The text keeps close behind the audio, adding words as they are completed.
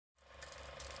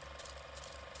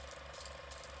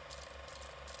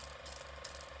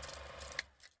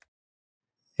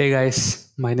Hey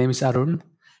guys, my name is Arun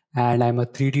and I'm a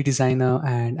 3D designer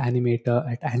and animator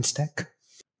at AntStack.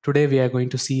 Today we are going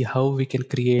to see how we can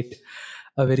create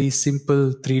a very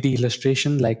simple 3D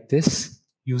illustration like this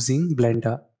using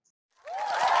Blender.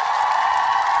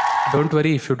 Don't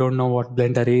worry if you don't know what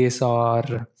Blender is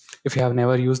or if you have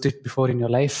never used it before in your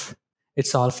life,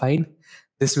 it's all fine.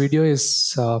 This video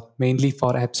is mainly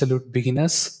for absolute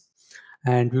beginners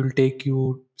and we will take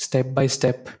you step by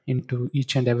step into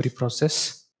each and every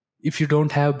process. If you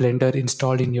don't have Blender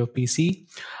installed in your PC,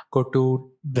 go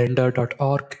to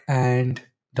blender.org and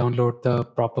download the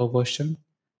proper version.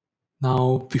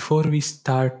 Now, before we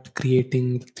start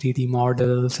creating 3D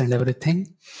models and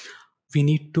everything, we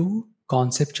need to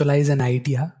conceptualize an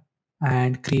idea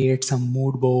and create some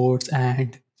mood boards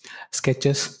and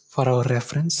sketches for our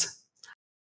reference.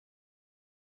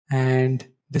 And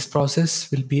this process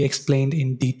will be explained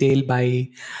in detail by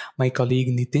my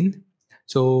colleague Nitin.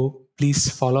 So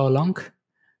please follow along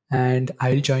and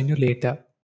I'll join you later.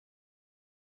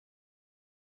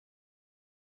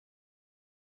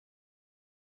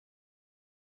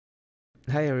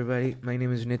 Hi everybody, my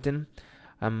name is Nitin.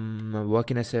 I'm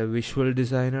working as a visual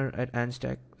designer at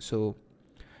AntStack. So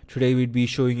today we'd be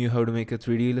showing you how to make a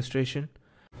 3D illustration.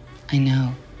 I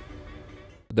know.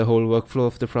 The whole workflow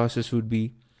of the process would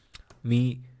be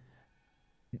me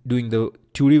doing the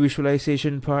 2D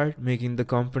visualization part, making the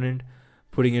component,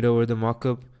 putting it over the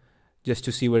mockup just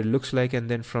to see what it looks like, and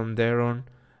then from there on,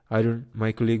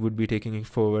 my colleague would be taking it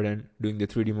forward and doing the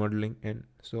 3D modeling and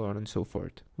so on and so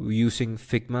forth. We're using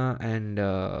Figma and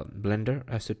Blender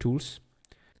as the tools.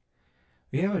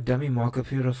 We have a dummy mockup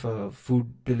here of a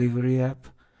food delivery app.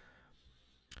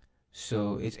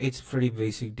 So it's pretty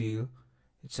basic deal.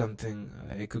 It's something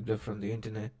I cooked up from the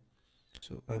internet.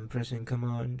 So I'm pressing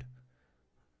command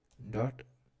dot.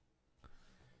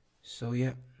 So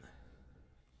yeah,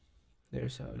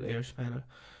 there's our layers panel.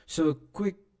 So a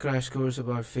quick crash course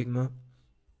about Figma.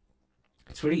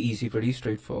 It's pretty easy, pretty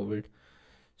straightforward.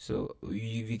 So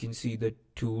we can see the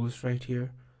tools right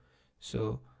here.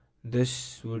 So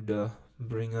this would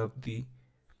bring up the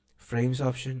frames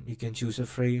option. You can choose a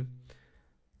frame.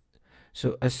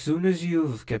 So as soon as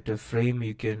you've kept a frame,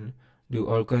 you can do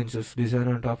all kinds of design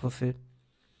on top of it.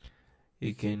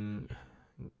 You can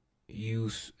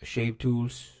use shape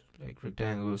tools like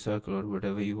rectangle, circle, or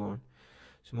whatever you want.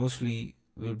 So mostly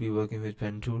we'll be working with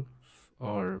pen tool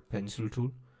or pencil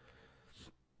tool.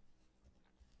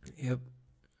 Yep.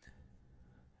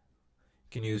 You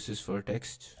can use this for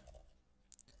text.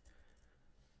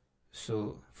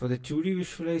 So for the 2D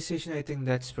visualization, I think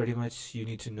that's pretty much you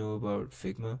need to know about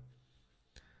Figma,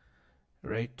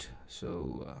 right?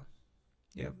 So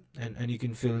yeah, and you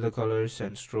can fill the colors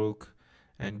and stroke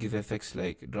and give effects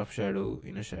like drop shadow,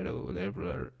 inner shadow, layer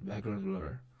blur, background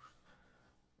blur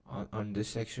on this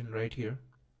section right here.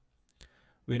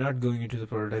 We're not going into the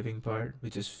prototyping part,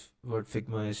 which is what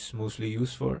Figma is mostly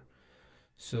used for.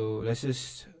 So let's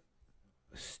just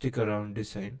stick around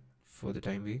design for the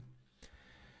time being.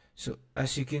 So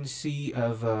as you can see,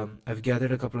 I've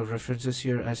gathered a couple of references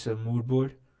here as a mood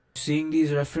board. Seeing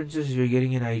these references, you're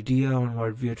getting an idea on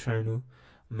what we are trying to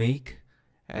make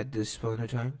at this point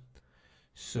of time.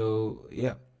 So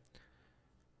yeah,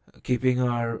 keeping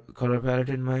our color palette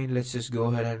in mind, let's just go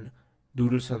ahead and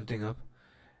doodle something up.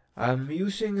 I'm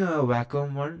using a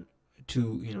Wacom one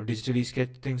to digitally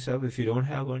sketch things up. If you don't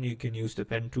have one, you can use the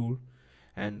pen tool,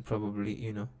 and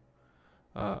probably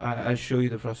I'll show you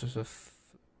the process of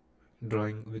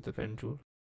drawing with the pen tool.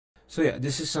 So yeah,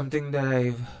 this is something that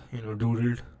I've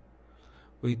doodled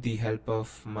with the help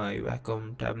of my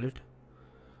Wacom tablet.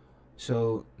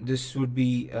 So this would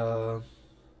be a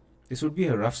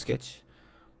rough sketch,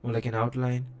 more like an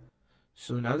outline.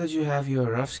 So now that you have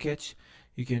your rough sketch,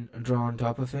 you can draw on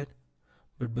top of it.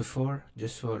 But before,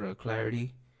 just for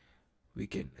clarity, we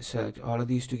can select all of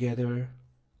these together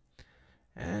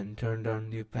and turn down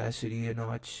the opacity a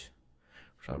notch,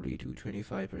 probably to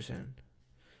 25%,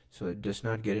 so it does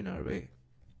not get in our way,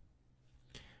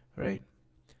 right?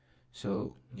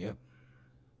 So yep,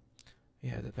 we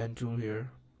have the pen tool here.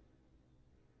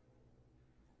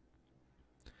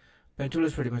 Pen tool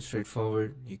is pretty much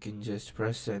straightforward. You can just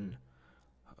press and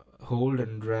hold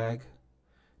and drag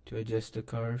to adjust the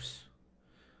curves.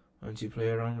 Once you play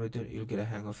around with it, you'll get a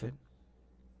hang of it,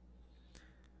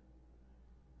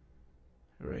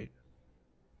 right?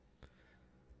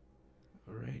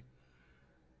 Alright,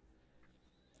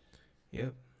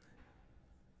 yep,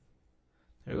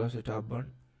 there goes the top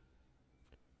button.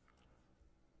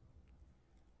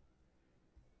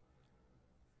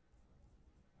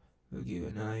 We'll give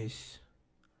a nice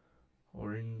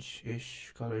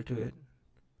orange-ish color to it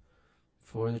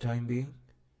for the time being.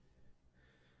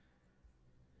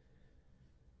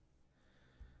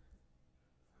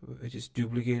 I just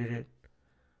duplicated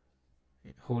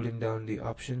it, holding down the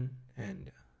option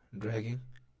and dragging.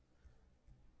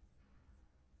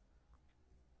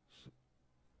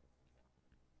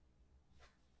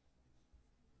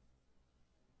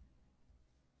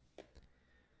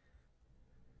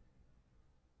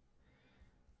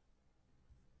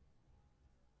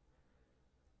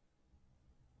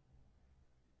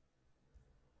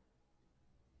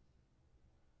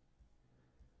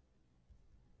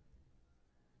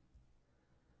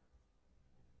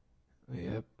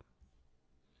 Yep,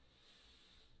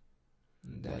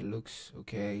 that looks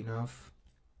okay enough.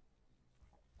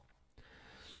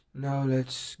 Now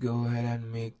let's go ahead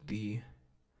and make the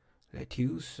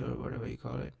lettuce or whatever you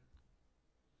call it.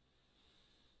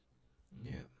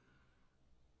 Yeah,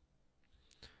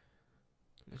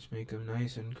 let's make them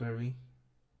nice and curvy.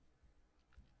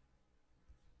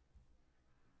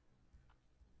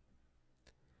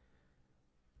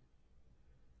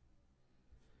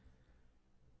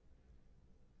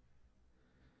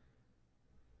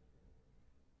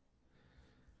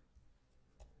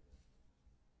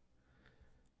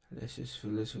 Let's just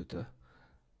fill this with a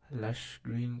lush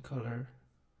green color.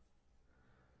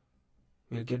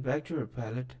 We'll get back to our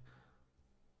palette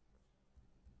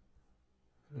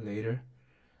later.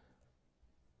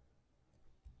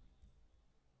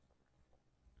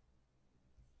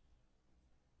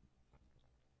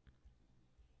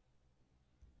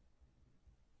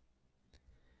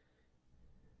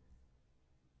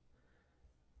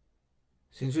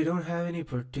 Since we don't have any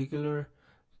particular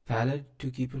palette to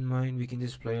keep in mind, we can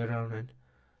just play around and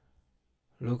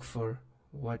look for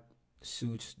what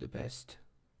suits the best.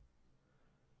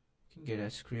 We can get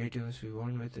as creative as we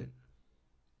want with it.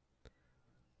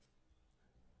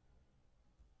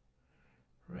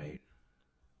 Right.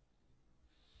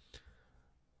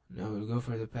 Now we'll go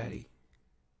for the patty.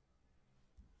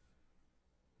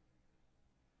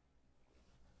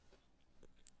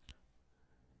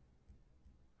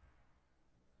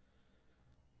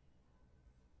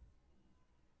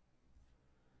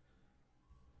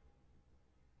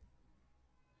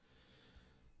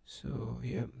 So,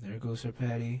 yep, there goes our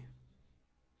patty.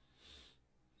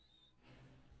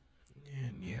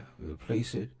 And yeah, we'll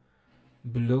place it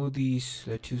below these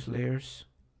lettuce layers.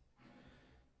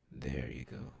 There you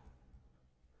go.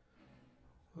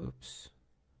 Oops.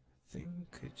 I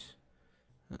think it's...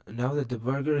 now that the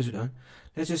burger is done,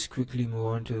 let's just quickly move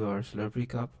on to our Slurpee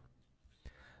cup.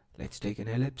 Let's take an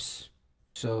ellipse.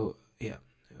 So, yeah,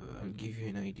 I'll give you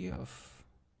an idea of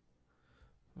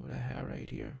what I have right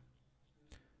here.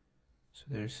 So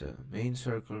there's a main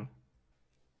circle.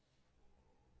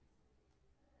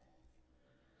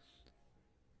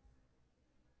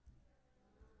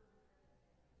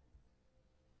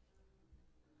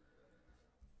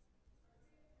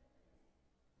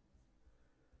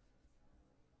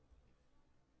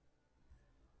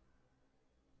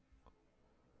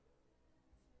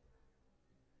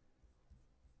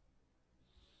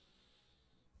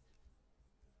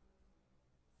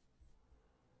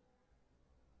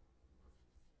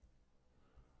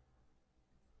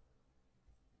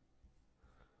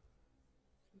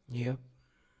 Yep.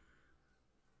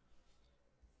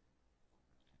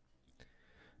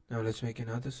 Now let's make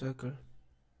another circle.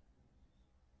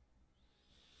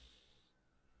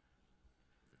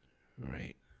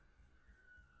 Right.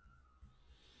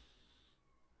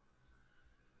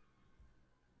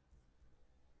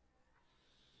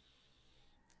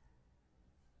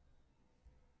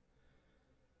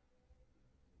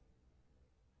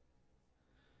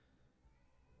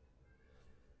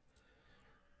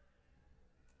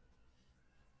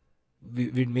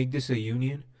 We'd make this a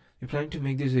union. We plan to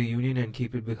make this a union and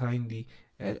keep it behind the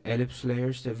ellipse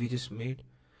layers that we just made.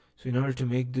 So in order to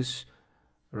make this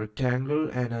rectangle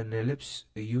and an ellipse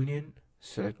a union,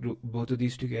 select both of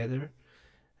these together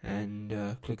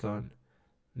and click on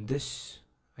this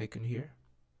icon here.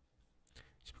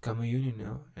 It's become a union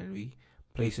now, and we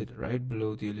place it right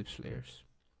below the ellipse layers.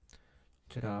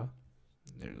 Ta-da!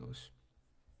 There it goes.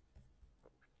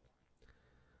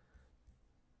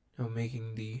 Now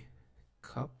making the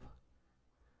cup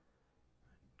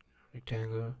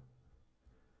rectangle,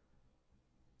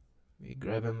 we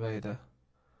grab them by the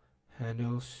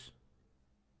handles.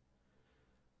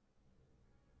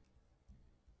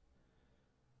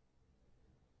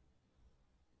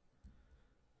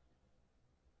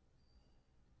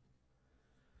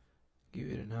 Give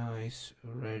it a nice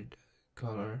red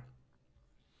color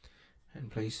and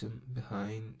place them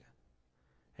behind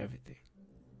everything.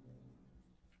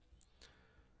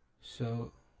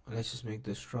 So let's just make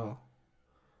the straw,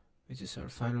 which is our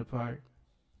final part.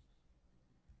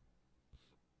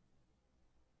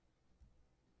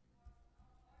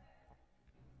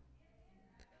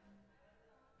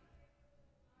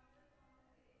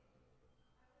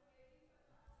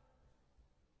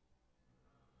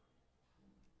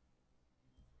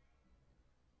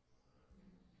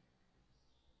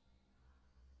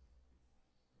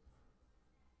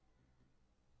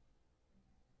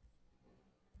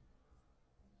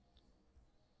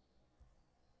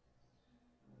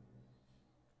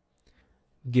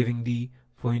 giving the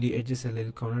pointy edges a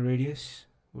little corner radius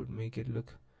would make it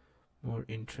look more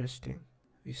interesting.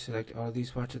 We select all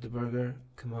these parts of the burger,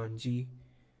 Command G.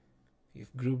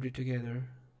 We've grouped it together.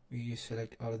 We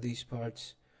select all of these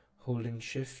parts, holding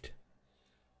Shift,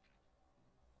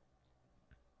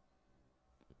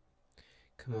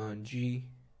 Command G.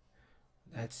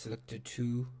 That's selected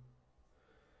too.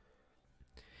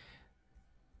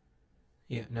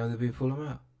 Yeah, now that we pull them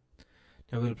out,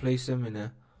 now we'll place them in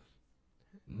a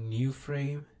new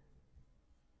frame.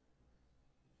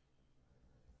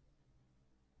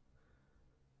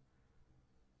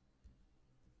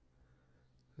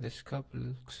 This cup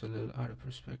looks a little out of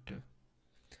perspective.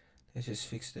 Let's just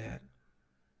fix that.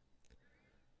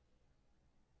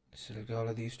 Select all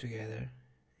of these together,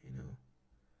 you know.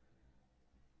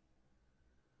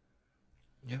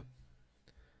 Yep.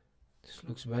 This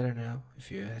looks better now, if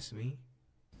you ask me.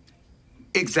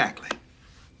 Exactly.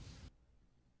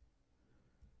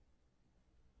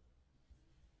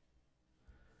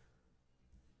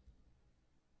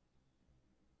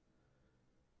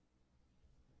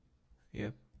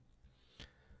 Yep.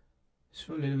 Just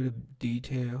for a little bit of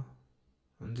detail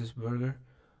on this burger,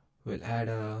 we'll add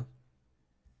a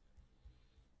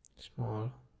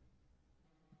small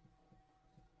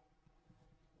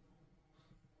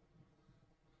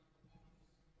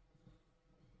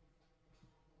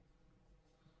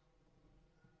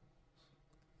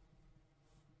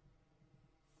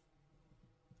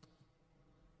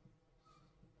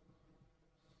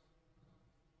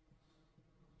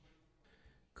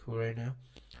cool right now.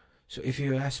 So if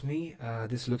you ask me,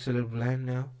 this looks a little bland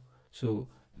now. So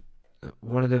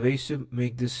one of the ways to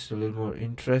make this a little more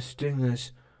interesting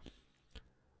is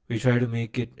we try to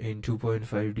make it in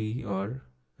 2.5D or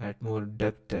add more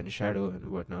depth and shadow and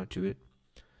whatnot to it.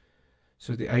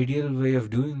 So the ideal way of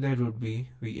doing that would be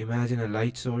we imagine a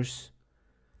light source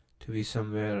to be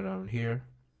somewhere around here.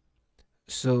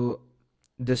 So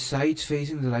the sides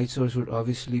facing the light source would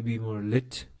obviously be more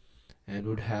lit and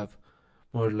would have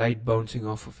more light bouncing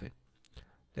off of it.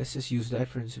 Let's just use that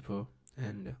principle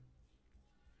and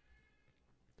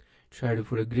try to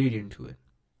put a gradient to it,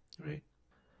 right?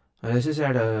 Let's just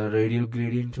add a radial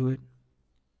gradient to it.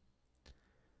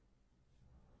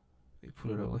 We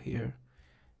put it over here,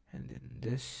 and then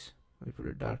this, we put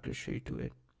a darker shade to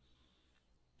it.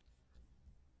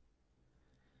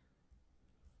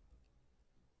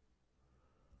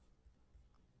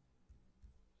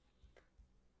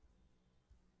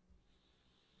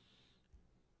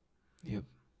 Yep.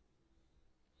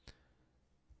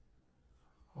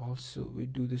 Also, we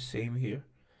do the same here.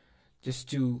 Just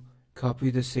to copy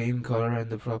the same color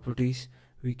and the properties,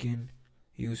 we can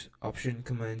use Option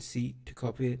Command C to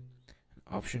copy it,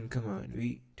 Option Command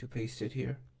V to paste it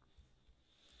here.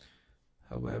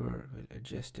 However, we'll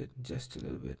adjust it just a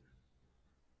little bit.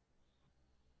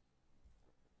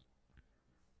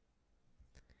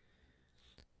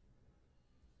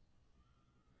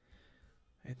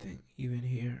 I think even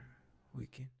here we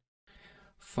can.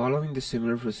 Following the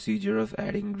similar procedure of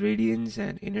adding gradients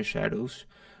and inner shadows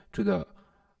to the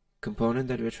component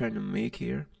that we're trying to make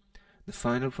here, the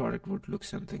final product would look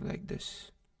something like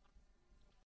this.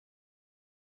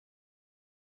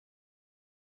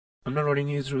 I'm not running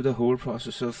you through the whole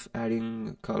process of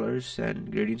adding colors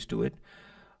and gradients to it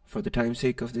for the time's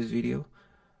sake of this video.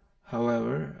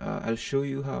 However, I'll show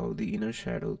you how the inner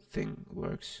shadow thing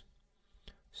works.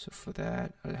 So for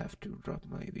that, I'll have to drop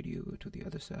my video to the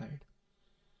other side.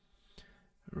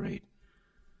 Right.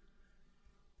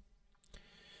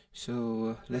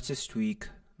 So let's just tweak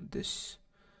this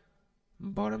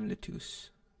bottom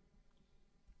lettuce.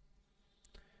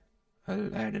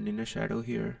 I'll add an inner shadow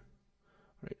here.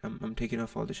 Right, I'm taking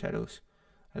off all the shadows.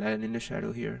 I'll add an inner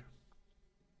shadow here.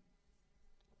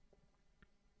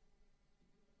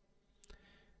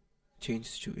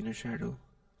 Change to inner shadow.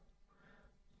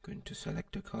 Going to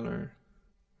select a color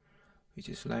which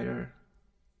is lighter,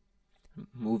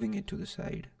 moving it to the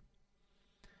side.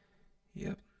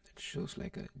 Yep, it shows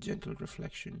like a gentle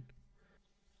reflection.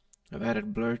 I've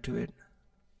added blur to it,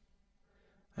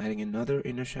 adding another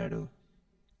inner shadow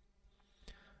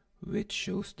which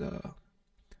shows the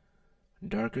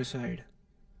darker side.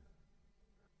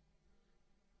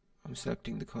 I'm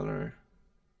selecting the color,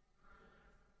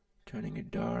 turning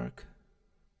it dark,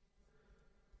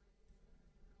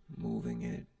 moving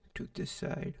it to this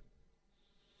side.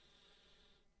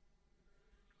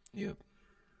 Yep.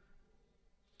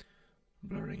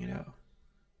 Blurring it out.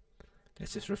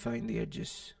 Let's just refine the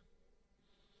edges.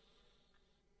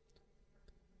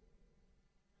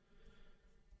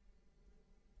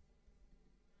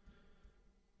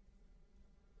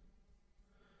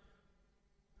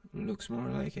 Looks more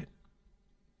like it.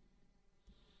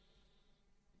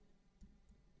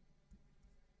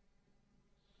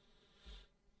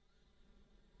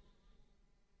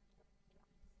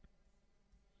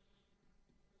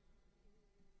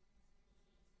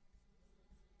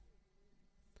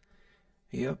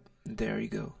 Yep, there you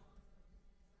go.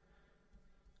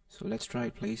 So let's try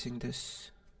placing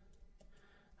this.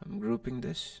 I'm grouping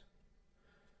this.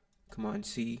 Command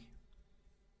C,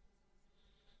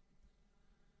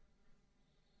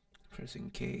 pressing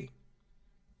K,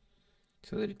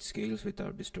 so that it scales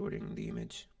without distorting the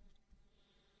image.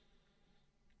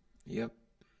 Yep,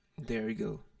 there you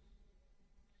go.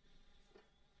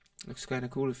 Looks kinda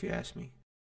cool if you ask me.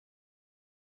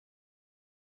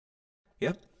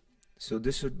 Yep, so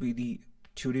this would be the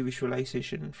 2D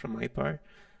visualization from my part.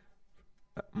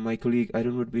 My colleague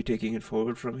Arun would be taking it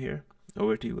forward from here.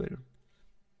 Over to you, Arun.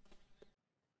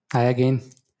 Hi again.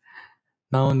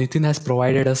 Now Nitin has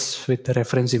provided us with the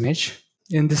reference image.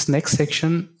 In this next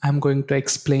section, I'm going to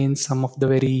explain some of the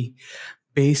very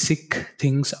basic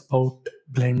things about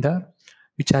Blender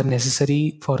which are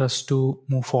necessary for us to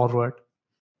move forward.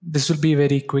 This will be a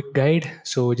very quick guide,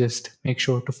 so just make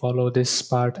sure to follow this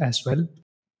part as well.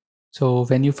 So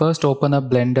when you first open up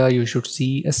Blender, you should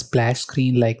see a splash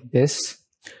screen like this.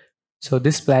 So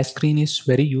this splash screen is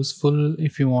very useful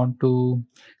if you want to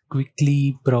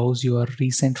quickly browse your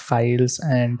recent files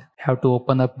and have to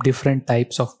open up different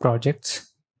types of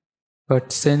projects.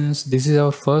 But since this is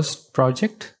our first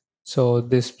project, so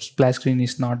this splash screen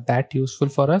is not that useful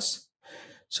for us.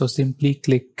 So simply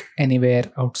click anywhere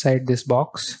outside this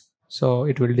box, so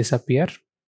it will disappear.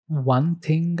 One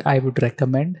thing I would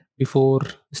recommend before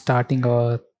starting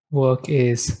our work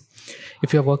is,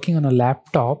 if you're working on a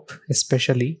laptop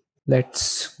especially,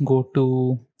 let's go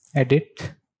to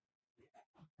edit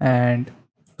and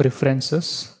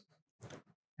preferences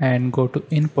and go to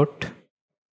input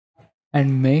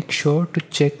and make sure to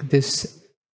check this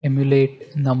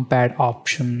emulate numpad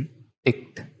option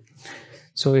ticked.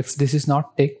 So if this is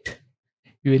not ticked,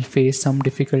 you will face some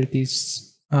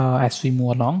difficulties as we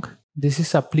move along. This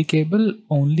is applicable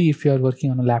only if you are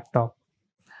working on a laptop.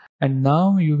 And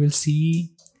now you will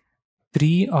see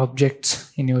three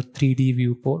objects in your 3D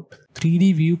viewport.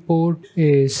 3D viewport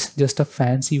is just a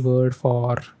fancy word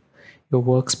for your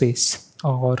workspace,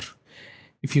 or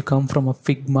if you come from a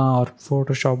Figma or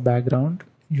Photoshop background,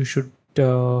 you should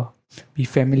be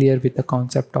familiar with the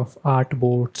concept of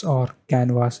artboards or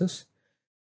canvases.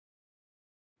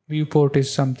 Viewport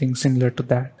is something similar to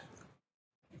that.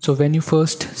 So when you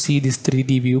first see this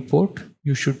 3D viewport,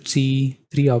 you should see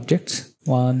three objects,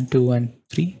 1, 2, and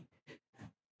 3.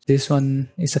 This one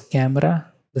is a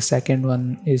camera, the second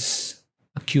one is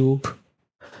a cube,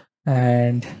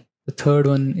 and the third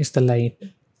one is the light.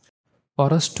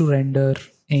 For us to render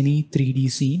any 3D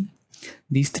scene,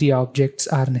 these three objects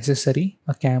are necessary,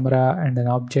 a camera and an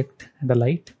object and a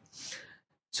light.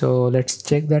 So let's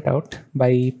check that out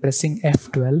by pressing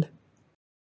F12.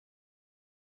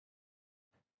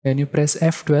 When you press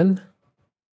F12,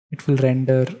 it will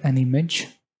render an image.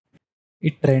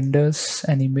 It renders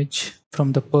an image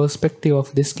from the perspective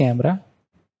of this camera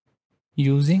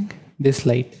using this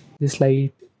light. This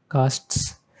light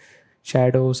casts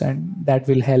shadows, and that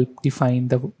will help define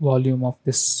the volume of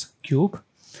this cube,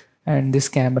 and this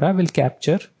camera will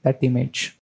capture that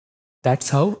image. That's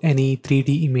how any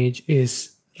 3D image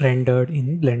is rendered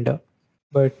in Blender.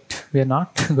 But we are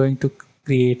not going to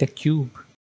create a cube.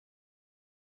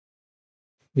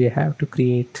 We have to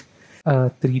create a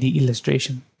 3D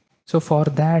illustration. So for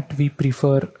that, we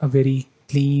prefer a very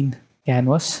clean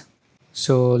canvas.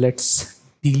 So let's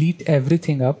delete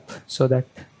everything up so that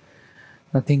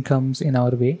nothing comes in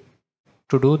our way.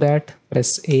 To do that,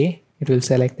 press A, it will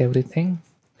select everything,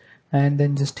 and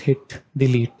then just hit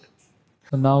delete.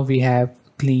 So now we have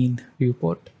a clean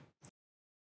viewport.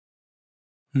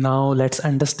 Now let's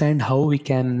understand how we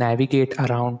can navigate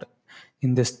around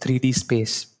in this 3D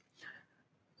space.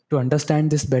 To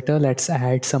understand this better, let's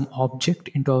add some object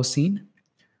into our scene.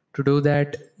 To do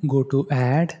that, go to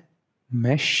add,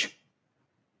 mesh,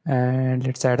 and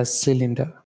let's add a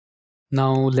cylinder.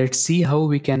 Now let's see how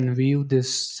we can view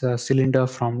this cylinder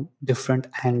from different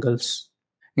angles.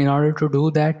 In order to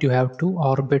do that, you have to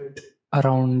orbit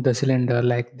around the cylinder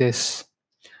like this.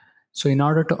 So in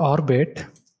order to orbit,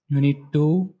 you need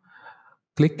to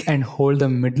click and hold the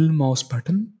middle mouse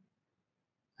button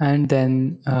and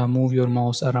then move your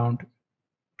mouse around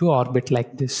to orbit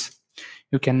like this.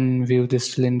 You can view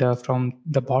this cylinder from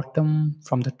the bottom,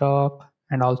 from the top,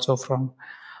 and also from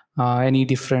any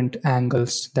different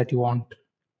angles that you want.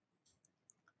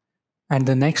 And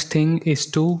the next thing is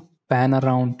to pan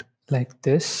around like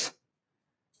this.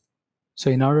 So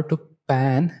in order to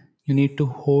pan, you need to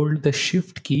hold the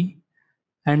shift key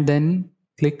and then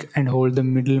click and hold the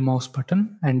middle mouse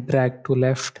button and drag to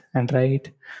left and right,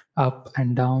 up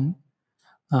and down,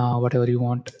 whatever you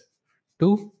want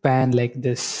to pan like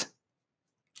this.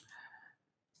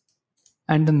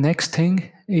 And the next thing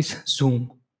is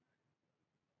zoom.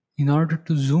 In order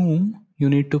to zoom, you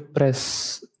need to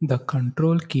press the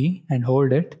control key and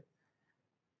hold it,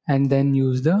 and then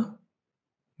use the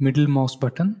middle mouse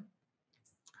button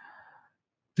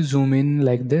to zoom in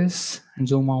like this and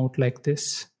zoom out like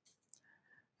this.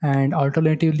 And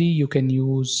alternatively, you can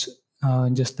use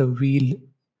just the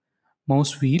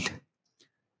mouse wheel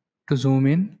to zoom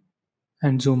in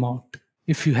and zoom out.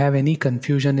 If you have any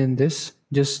confusion in this,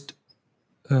 just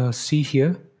see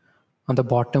here on the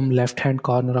bottom left hand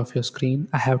corner of your screen,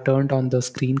 I have turned on the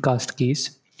screencast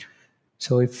keys.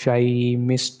 So if I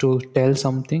miss to tell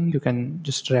something, you can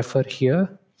just refer here.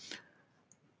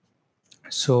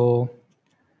 So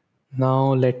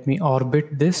now let me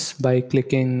orbit this by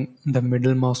clicking the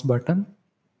middle mouse button,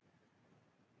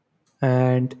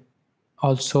 and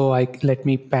also let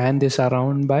me pan this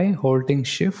around by holding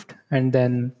shift and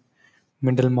then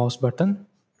middle mouse button.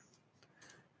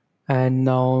 And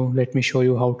now let me show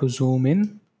you how to zoom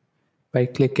in by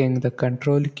clicking the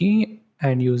control key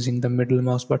and using the middle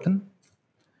mouse button,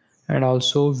 and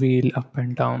also wheel up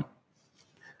and down.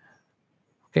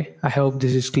 Okay, I hope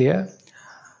this is clear.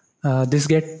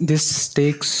 This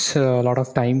takes a lot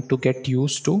of time to get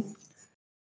used to.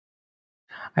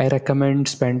 I recommend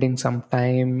spending some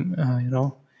time,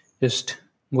 just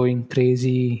going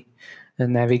crazy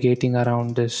and navigating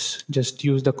around this. Just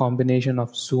use the combination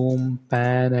of zoom,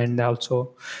 pan, and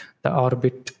also the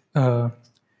orbit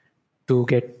to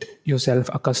get yourself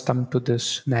accustomed to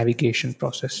this navigation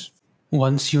process.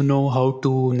 Once you know how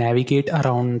to navigate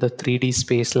around the 3D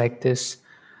space like this,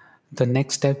 the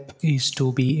next step is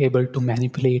to be able to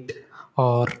manipulate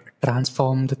or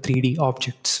transform the 3D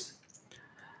objects.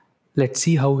 Let's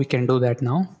see how we can do that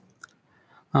now.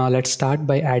 Let's start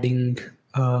by adding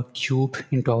a cube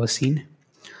into our scene.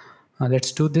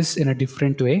 Let's do this in a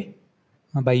different way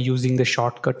by using the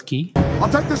shortcut key.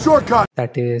 I'll take the shortcut.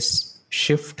 That is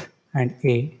Shift and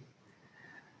A.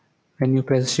 When you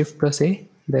press Shift plus A,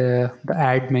 the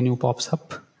add menu pops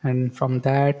up, and from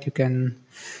that you can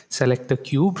select the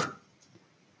cube.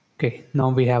 Okay, now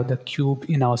we have the cube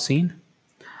in our scene.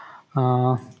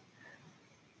 Uh,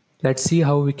 let's see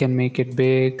how we can make it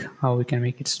big, how we can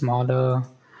make it smaller,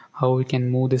 how we can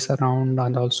move this around,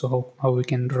 and also how we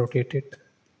can rotate it.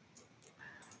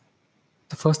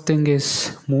 The first thing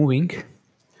is moving.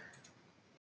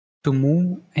 To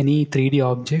move any 3D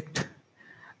object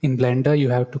in Blender, you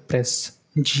have to press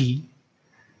G.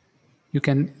 You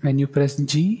can, when you press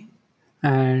G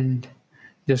and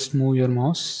just move your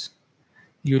mouse,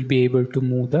 you'll be able to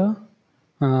move the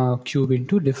cube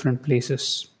into different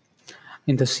places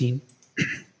in the scene.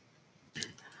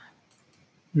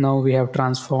 Now we have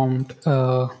transformed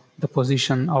the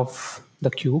position of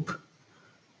the cube.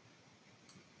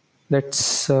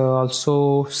 Let's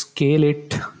also scale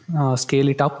it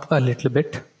up a little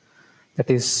bit. That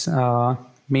is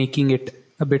making it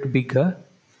a bit bigger.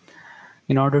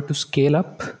 In order to scale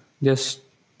up, just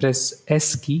press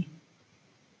S key,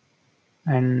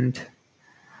 and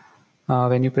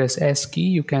when you press S key,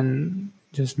 you can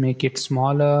just make it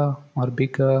smaller or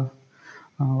bigger,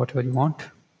 whatever you want.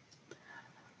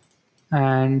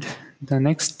 And the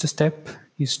next step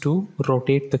is to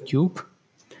rotate the cube.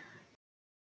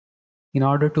 In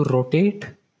order to rotate,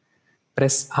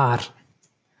 press R.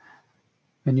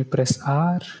 When you press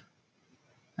R,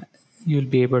 you'll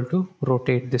be able to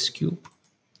rotate this cube.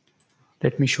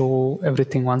 Let me show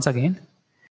everything once again.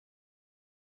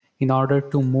 In order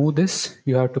to move this,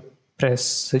 you have to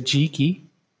press the G key.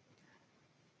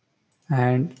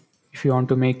 And if you want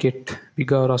to make it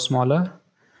bigger or smaller,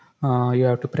 you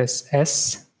have to press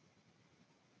S.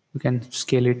 You can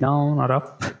scale it down or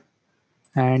up.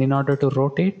 And in order to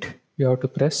rotate, you have to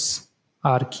press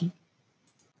R key.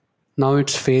 Now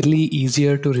it's fairly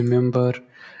easier to remember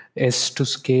S to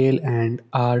scale and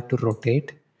R to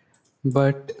rotate,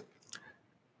 but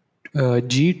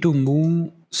G to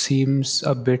move seems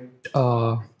a bit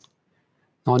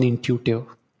non-intuitive.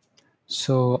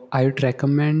 So I would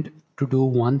recommend to do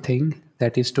one thing,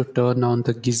 that is to turn on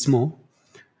the gizmo.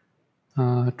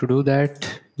 To do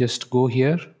that, just go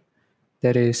here.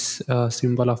 There is a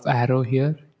symbol of arrow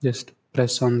here. Just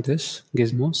press on this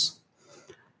gizmos,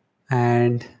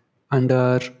 and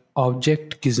under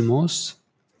object gizmos,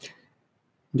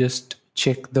 just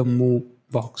check the move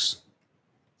box.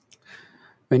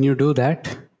 When you do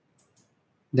that,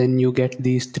 then you get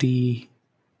these three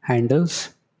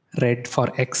handles: red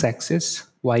for x-axis,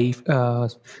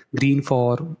 green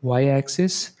for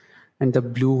y-axis, and the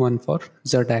blue one for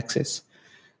z-axis.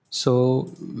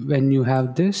 So when you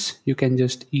have this, you can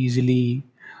just easily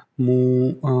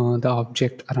move the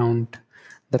object around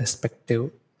the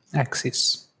respective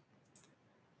axis.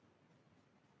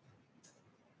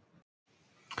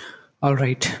 All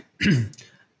right.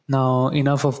 Now,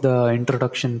 enough of the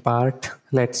introduction part.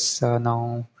 Let's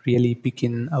now really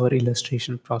begin our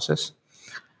illustration process.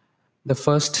 The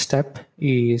first step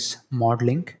is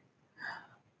modeling.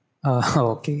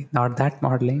 Okay, not that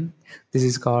modeling. This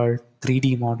is called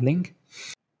 3D modeling.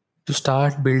 To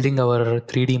start building our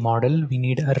 3D model, we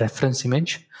need a reference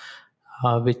image,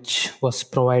 which was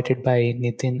provided by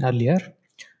Nitin earlier.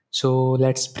 So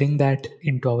let's bring that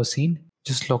into our scene.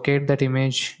 Just locate that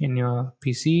image in your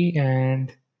PC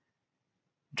and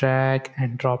drag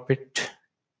and drop it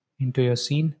into your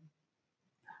scene.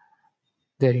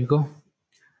 There you go.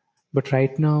 But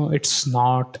right now it's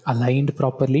not aligned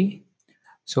properly.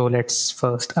 So let's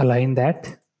first align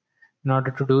that. In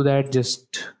order to do that,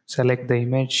 just select the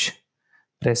image,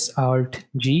 press Alt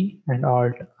G and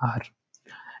Alt R.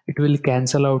 It will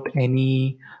cancel out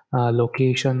any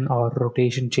location or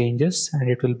rotation changes, and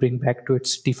it will bring back to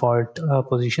its default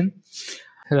position.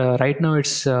 Right now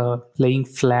it's laying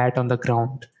flat on the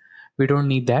ground. We don't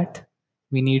need that.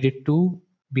 We need it to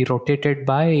be rotated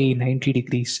by 90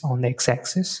 degrees on the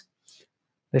x-axis.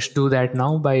 Let's do that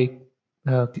now by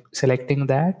selecting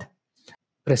that,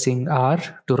 pressing R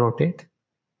to rotate,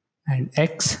 and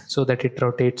X so that it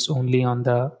rotates only on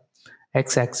the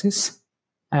x-axis,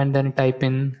 and then type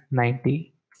in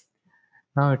 90.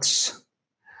 Now it's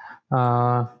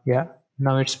yeah,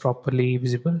 now it's properly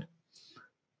visible.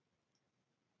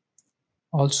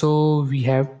 Also,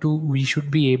 we should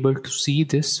be able to see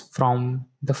this from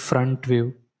the front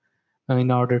view in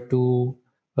order to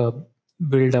uh,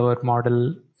 build our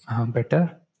model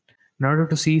better. In order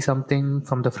to see something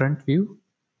from the front view,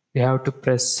 we have to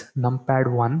press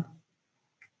numpad 1.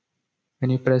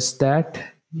 When you press that,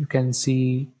 you can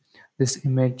see this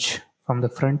image from the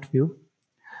front view.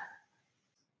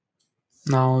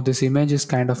 Now this image is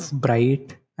kind of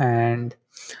bright, and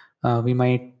we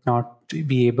might not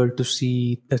be able to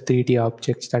see the 3D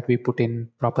objects that we put in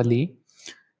properly.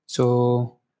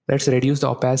 So let's reduce the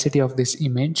opacity of this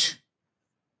image.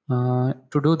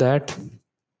 To do that,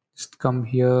 just come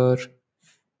here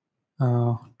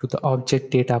to the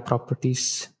object data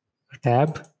properties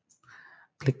tab,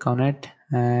 click on it,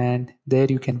 and there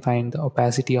you can find the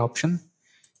opacity option.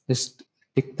 Just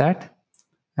tick that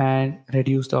and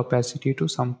reduce the opacity to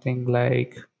something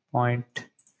like point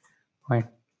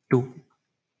 0.2.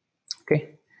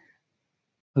 Okay,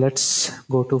 let's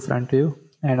go to front view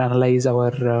and analyze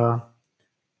our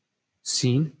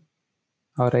scene,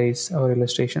 our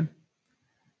illustration.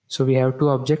 So we have two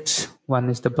objects. One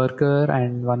is the burger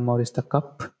and one more is the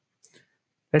cup.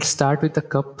 Let's start with the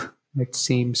cup. It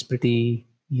seems pretty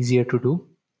easier to do.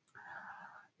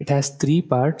 It has three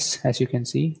parts, as you can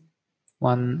see.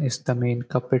 One is the main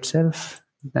cup itself.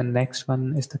 The next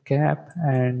one is the cap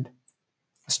and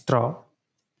a straw.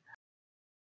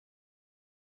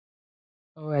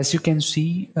 As you can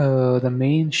see, the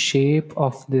main shape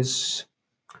of this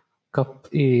cup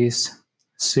is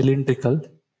cylindrical.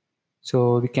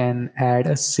 So we can add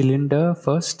a cylinder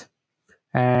first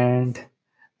and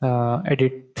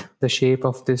edit the shape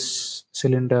of this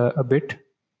cylinder a bit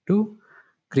to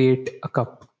create a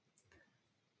cup.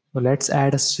 So let's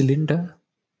add a cylinder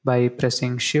by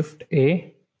pressing Shift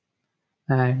A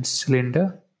and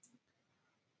cylinder.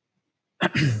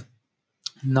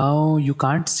 Now you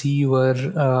can't see your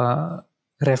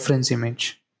reference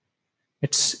image.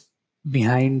 It's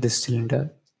behind this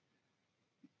cylinder.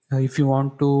 If you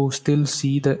want to still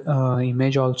see the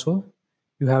image also,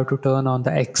 you have to turn on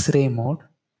the X-ray mode.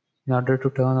 In order to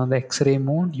turn on the X-ray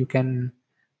mode, you can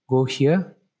go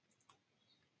here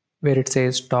where it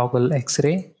says toggle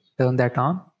X-ray, turn that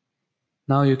on.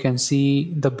 Now you can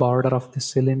see the border of the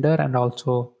cylinder and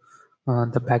also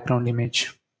the background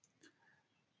image.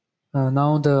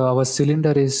 Now our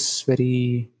cylinder is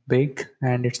very big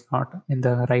and it's not in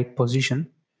the right position.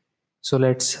 So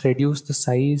let's reduce the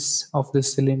size of the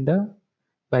cylinder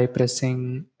by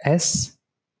pressing S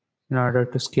in order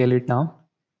to scale it down.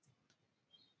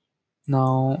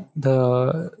 Now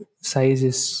the size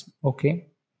is okay.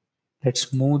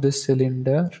 Let's move this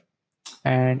cylinder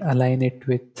and align it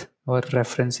with our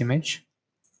reference image.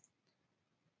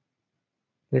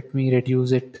 Let me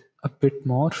reduce it a bit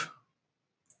more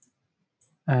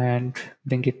and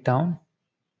bring it down.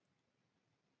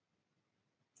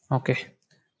 Okay,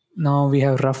 now we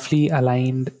have roughly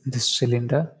aligned this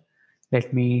cylinder.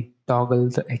 Let me toggle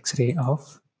the X-ray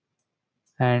off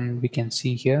and we can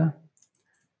see here.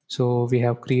 So we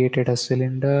have created a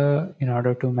cylinder in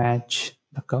order to match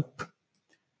the cup.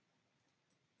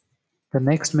 The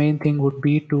next main thing would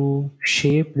be to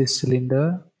shape this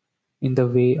cylinder in the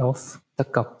way of the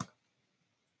cup.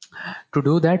 To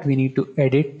do that, we need to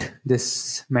edit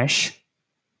this mesh.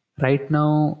 Right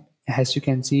now, as you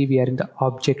can see, we are in the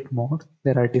object mode.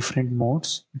 There are different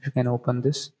modes. If you can open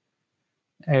this,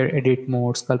 edit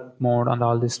mode, sculpt mode, and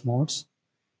all these modes.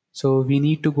 So we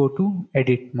need to go to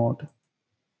edit mode.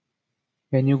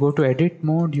 When you go to edit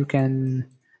mode, you can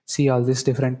see all these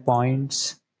different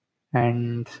points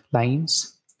and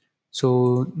lines.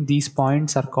 So these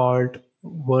points are called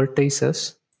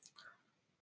vertices,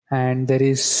 and there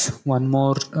is one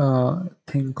more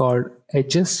thing called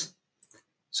edges.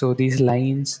 So these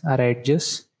lines are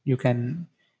edges. You can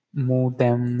move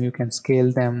them, you can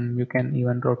scale them, you can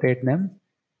even rotate them.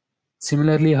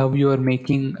 Similarly, how you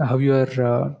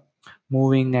are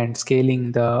moving and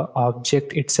scaling the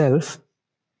object itself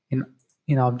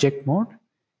in object mode.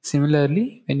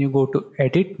 Similarly, when you go to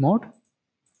edit mode,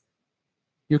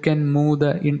 you can move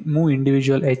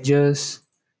individual edges,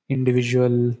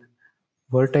 individual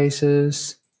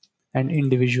vertices, and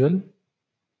individual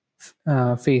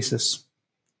faces.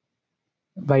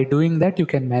 By doing that, you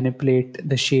can manipulate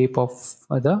the shape of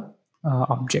the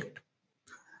object.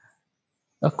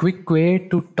 A quick way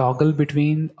to toggle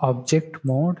between object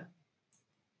mode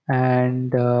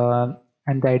and the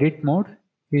edit mode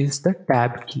is the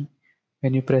tab key.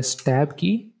 When you press tab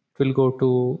key, it will go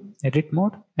to edit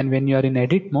mode, and when you are in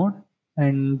edit mode,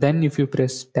 and then if you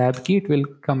press tab key, it will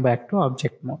come back to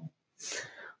object mode.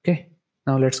 Okay,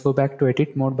 now let's go back to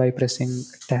edit mode by pressing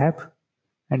tab,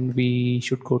 and we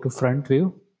should go to front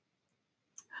view.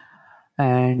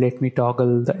 And let me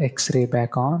toggle the X-ray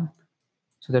back on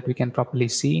so that we can properly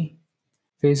see.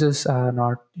 Faces are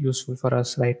not useful for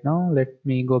us right now. Let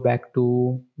me go back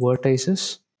to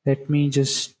vertices. Let me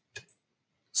just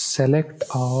select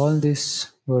all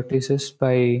these vertices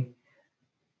by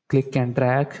click and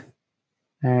drag,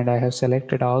 and I have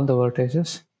selected all the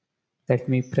vertices. Let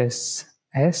me press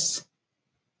S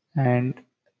and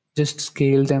just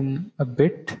scale them a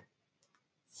bit,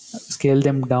 scale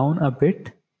them down a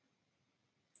bit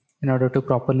in order to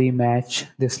properly match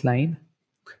this line.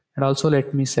 And also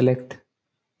let me select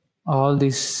all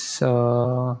these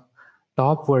top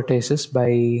vertices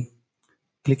by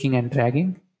clicking and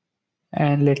dragging,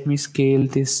 and let me scale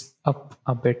this up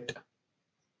a bit.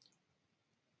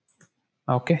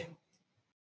 Okay,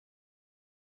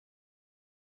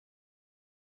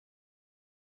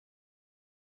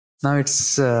 now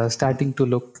it's starting to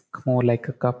look more like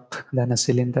a cup than a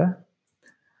cylinder.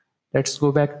 Let's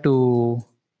go back to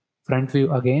front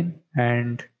view again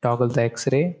and toggle the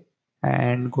X-ray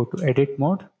and go to edit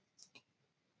mode.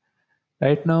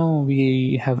 Right now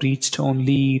we have reached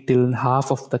only till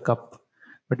half of the cup,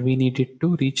 but we need it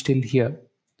to reach till here.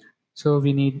 So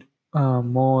we need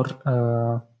more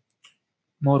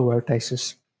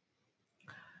vertices.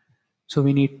 So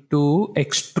we need to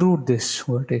extrude this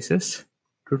vertices.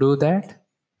 To do that,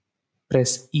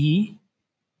 press E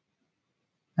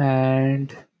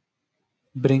and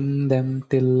bring them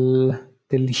till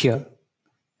here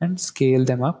and scale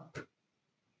them up.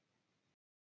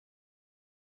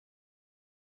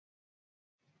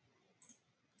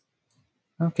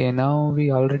 Okay, now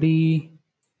we already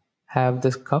have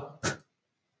this cup.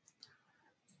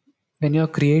 When you're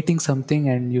creating something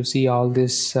and you see all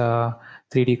this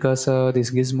 3D cursor,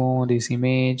 this gizmo, this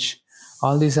image,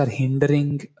 all these are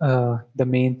hindering the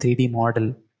main 3D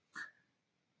model.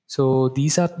 So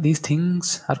these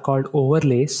things are called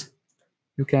overlays.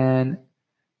 You can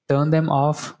turn them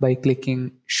off by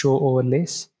clicking show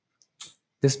overlays.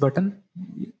 This button,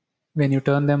 when you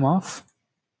turn them off,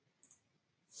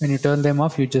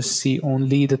 you just see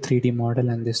only the 3D model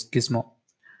and this gizmo.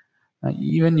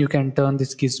 Even you can turn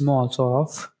this gizmo also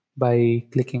off by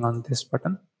clicking on this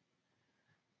button.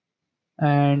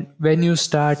 And when you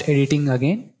start editing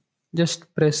again,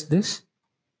 just press this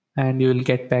and you will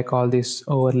get back all these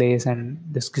overlays and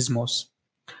the gizmos.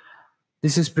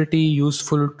 This is pretty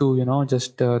useful to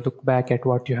just look back at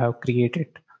what you have created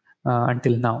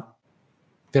until now.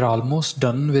 We're almost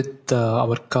done with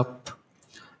our cup.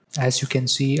 As you can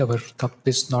see, our cup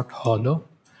is not hollow,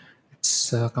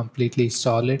 it's completely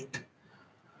solid.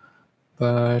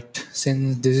 But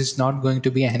since this is not going to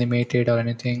be animated or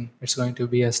anything, it's going to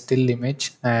be a still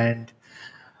image, and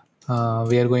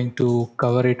we are going to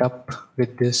cover it up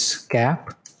with this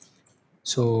cap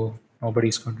so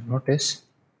nobody's going to notice.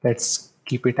 Let's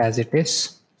keep it as it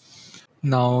is.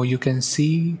 Now you can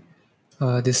see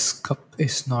this cup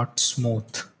is not smooth,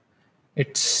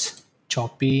 it's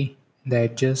choppy. The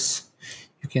edges,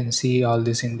 you can see all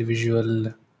these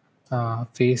individual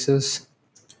faces.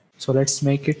 So let's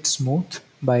make it smooth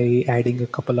by adding a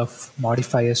couple of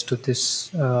modifiers to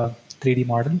this 3D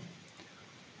model.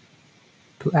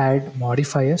 To add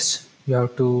modifiers, you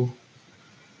have to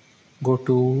go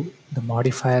to the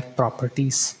modifier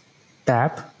properties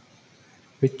tab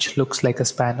which looks like a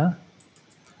spanner,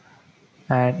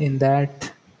 and in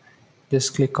that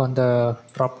just click on the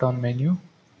drop down menu,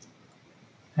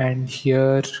 and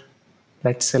here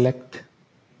let's select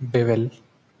bevel.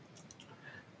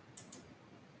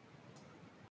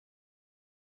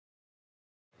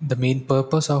 The main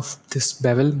purpose of this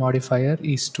bevel modifier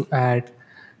is to add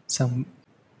some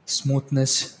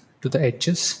smoothness to the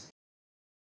edges.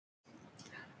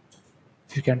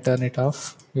 If you can turn it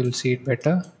off, you'll see it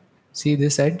better. See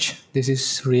this edge? This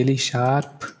is really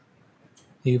sharp.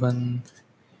 Even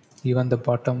even the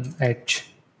bottom edge.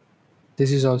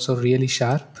 This is also really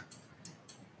sharp.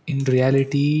 In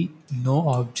reality, no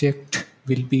object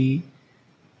will be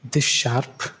this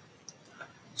sharp.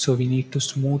 So we need to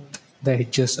smooth the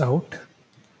edges out.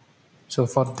 So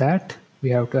for that,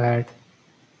 we have to add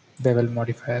bevel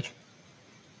modifier.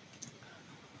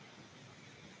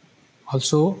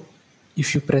 Also,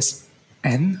 if you press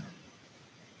N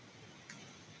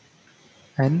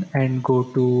and go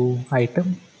to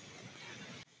item,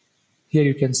 here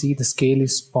you can see the scale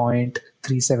is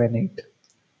 0.378.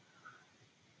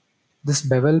 This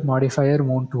bevel modifier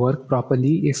won't work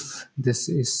properly if this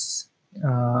is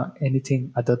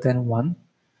anything other than 1.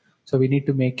 So we need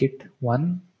to make it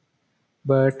 1.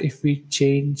 But if we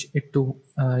change it to,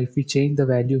 if we change the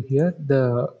value here,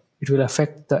 it will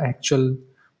affect the actual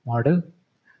model.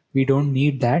 We don't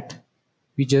need that.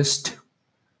 We just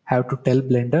have to tell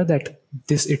Blender that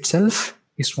this itself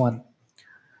is 1.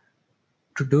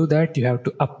 To do that, you have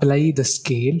to apply the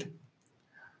scale,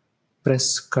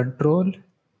 press Ctrl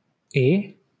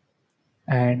A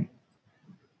and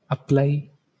apply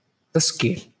the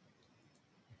scale.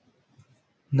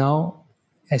 Now,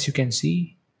 as you can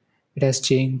see, it has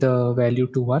changed the value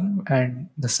to 1 and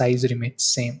the size remains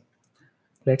same.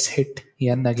 Let's hit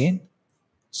N again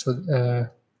so,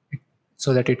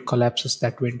 so that it collapses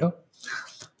that window.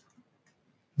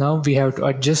 Now we have to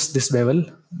adjust this bevel.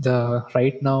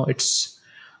 Right now it's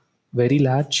very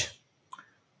large.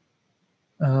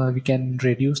 We can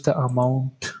reduce the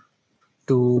amount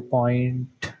to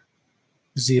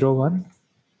 0.01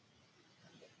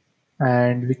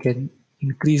 and we can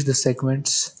increase the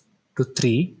segments to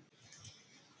 3.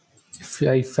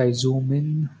 If I zoom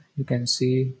in, you can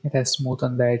see it has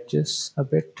smoothened the edges a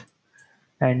bit,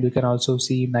 and you can also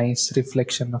see nice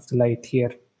reflection of the light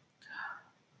here.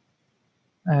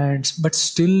 And but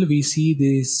still we see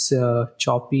these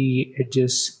choppy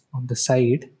edges on the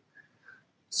side.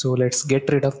 So let's get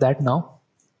rid of that now.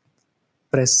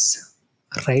 Press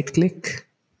right click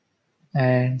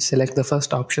and select the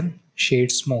first option,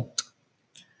 shade smooth.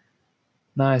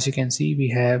 Now as you can see, we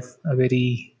have a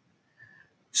very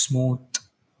smooth,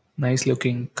 nice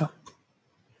looking cup.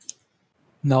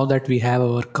 Now that we have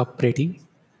our cup ready,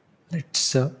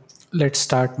 let's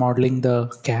start modeling the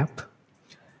cap.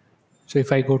 So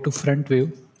if I go to front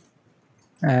view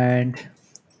and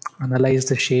analyze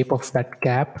the shape of that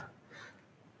cap,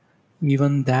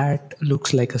 even that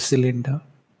looks like a cylinder.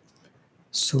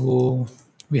 So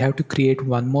we have to create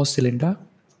one more cylinder.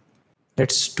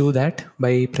 Let's do that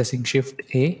by pressing Shift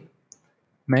A,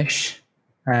 Mesh,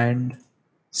 and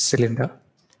Cylinder.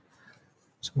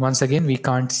 So once again, we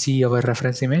can't see our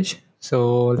reference image.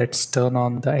 So let's turn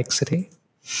on the X-ray.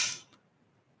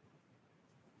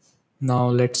 Now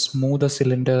let's move the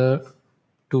cylinder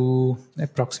to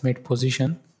approximate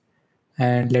position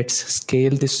and let's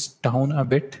scale this down a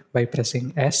bit by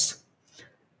pressing S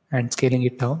and scaling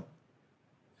it down,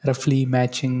 roughly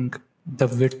matching the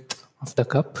width of the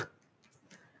cup.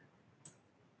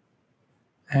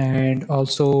 And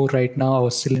also right now our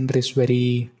cylinder is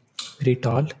very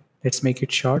tall. Let's make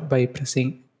it short by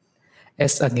pressing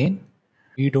S again.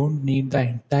 We don't need the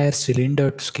entire cylinder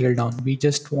to scale down. We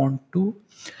just want to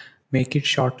make it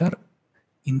shorter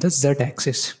in the Z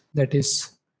axis, that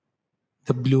is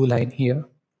the blue line here.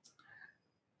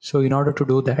 So in order to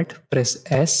do that, press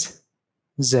S,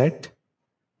 Z,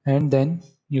 and then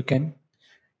you can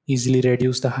easily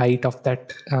reduce the height of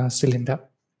that cylinder.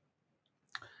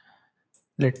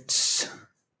 Let's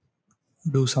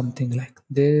do something like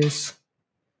this.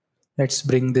 Let's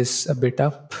bring this a bit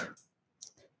up.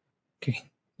 Okay,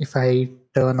 if I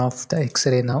turn off the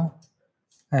X-ray now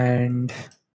and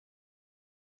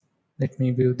let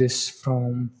me view this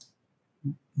from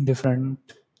different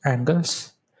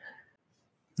angles.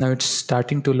 Now it's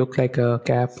starting to look like a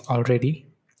cap already,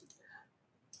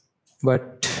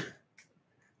 but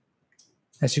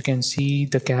as you can see,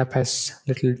 the cap has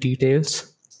little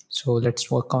details. So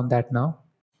let's work on that now.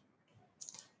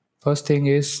 First thing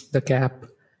is the cap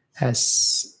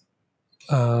has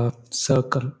a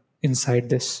circle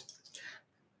inside this.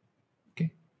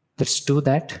 Okay, let's do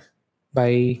that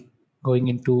by going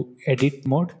into edit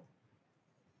mode,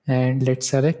 and let's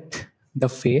select the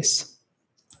face.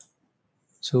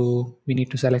 So we need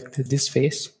to select this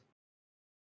face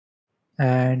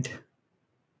and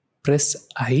press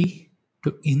I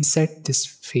to insert this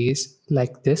face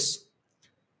like this.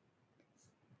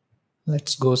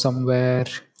 Let's go somewhere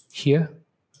here.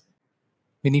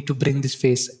 We need to bring this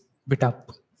face a bit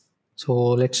up. So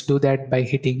let's do that by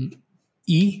hitting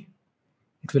E.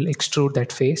 It will extrude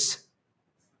that face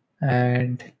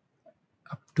and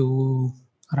up to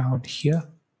around here.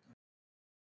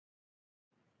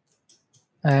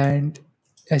 And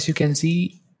as you can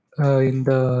see in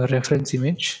the reference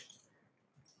image,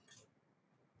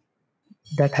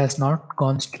 that has not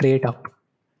gone straight up.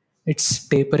 It's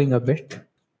tapering a bit.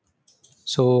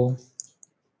 So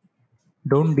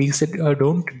don't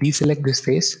deselect this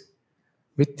face.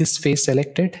 With this face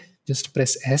selected, just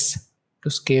press S to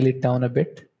scale it down a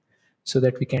bit so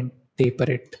that we can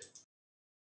taper it.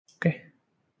 Okay.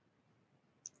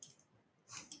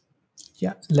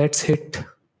 Yeah, let's hit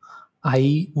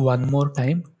I one more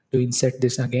time to insert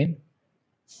this again.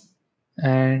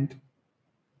 And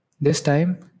this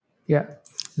time, yeah,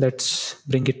 let's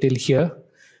bring it till here.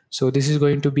 So this is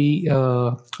going to be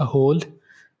a hole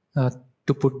uh,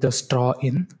 to put the straw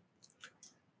in.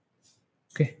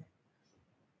 Okay.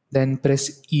 Then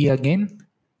press E again.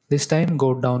 This time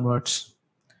go downwards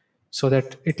so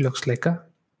that it looks like a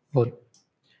hole.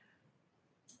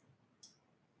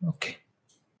 Okay.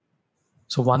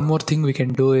 So one more thing we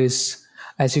can do is,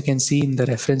 as you can see in the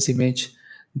reference image,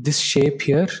 this shape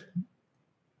here,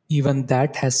 even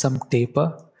that has some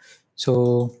taper.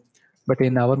 So, but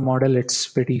in our model, it's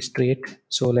pretty straight.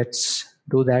 So let's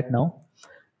do that now.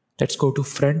 Let's go to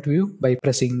front view by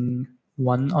pressing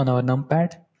 1 on our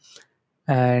numpad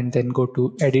and then go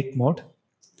to edit mode.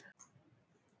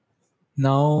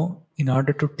 Now, in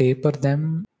order to taper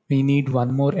them, we need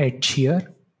one more edge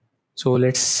here. So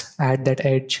let's add that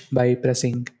edge by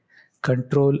pressing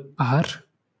Control R.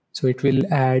 So it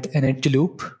will add an edge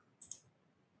loop.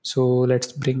 So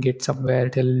let's bring it somewhere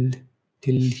till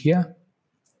here.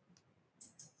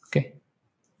 Okay.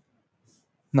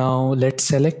 Now let's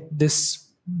select this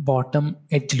bottom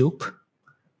edge loop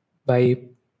by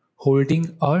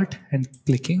holding Alt and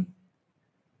clicking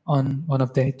on one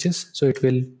of the edges. So it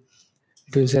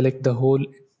will select the whole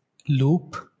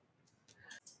loop.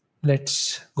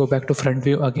 Let's go back to front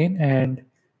view again and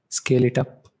scale it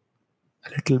up a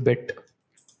little bit.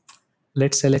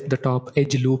 Let's select the top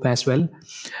edge loop as well.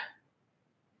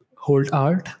 Hold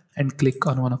Alt and click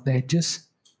on one of the edges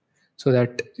so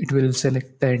that it will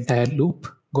select the entire loop.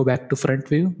 Go back to front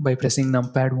view by pressing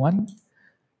numpad 1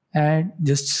 and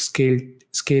just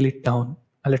scale it down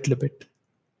a little bit.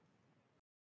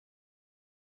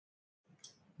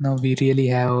 Now we really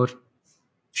have our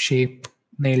shape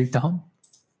nailed down.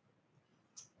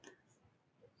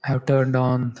 I have turned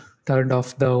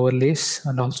off the overlays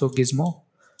and also gizmo.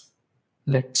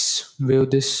 Let's view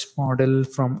this model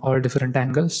from all different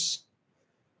angles.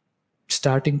 It's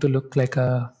starting to look like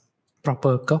a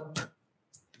proper cup.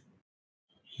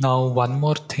 Now one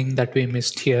more thing that we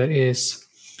missed here is,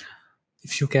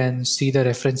 if you can see the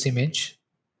reference image,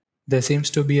 there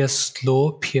seems to be a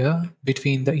slope here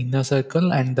between the inner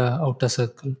circle and the outer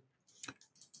circle.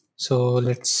 So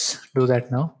let's do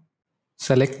that now.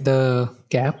 Select the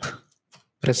cap,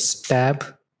 press tab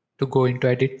to go into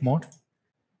edit mode,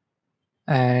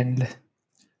 and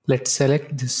let's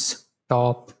select this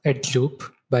top edge loop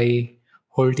by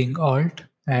holding Alt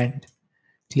and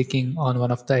clicking on one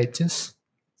of the edges.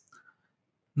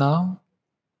 Now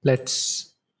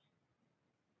let's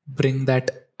bring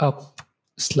that up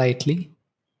slightly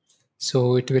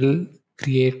so it will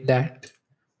create that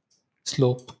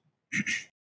slope.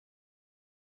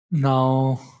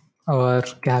 Now our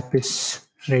cap is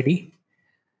ready,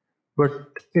 but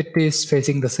it is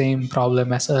facing the same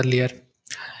problem as earlier.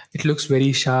 It looks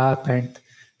very sharp and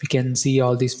we can see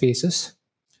all these faces.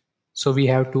 So we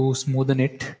have to smoothen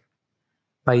it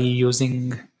by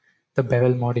using the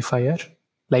bevel modifier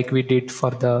like we did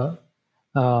for the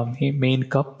main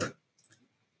cup.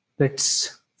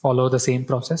 Let's follow the same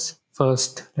process.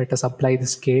 First, let us apply the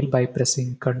scale by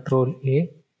pressing Ctrl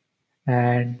A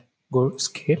and go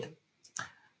scale.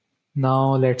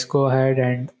 Now let's go ahead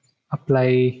and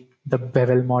apply the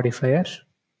bevel modifier.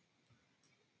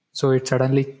 So it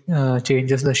suddenly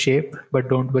changes the shape, but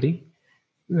don't worry.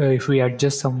 If we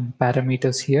adjust some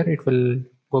parameters here, it will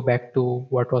go back to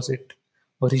what was it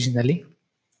originally.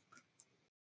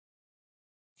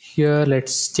 Here,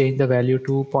 let's change the value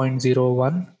to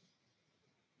 0.01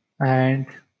 and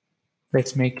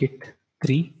let's make it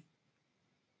 3.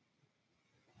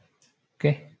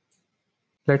 Okay.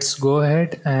 Let's go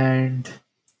ahead and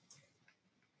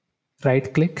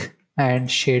right click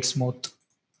and shade smooth.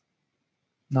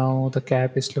 Now the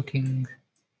cap is looking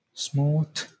smooth.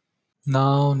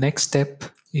 Now next step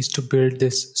is to build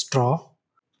this straw.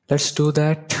 Let's do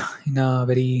that in a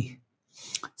very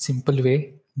simple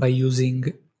way by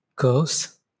using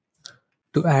curves.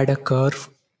 To add a curve,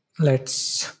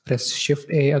 let's press Shift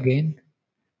A again.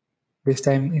 This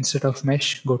time instead of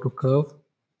mesh, go to curve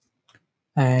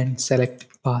and select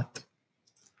path.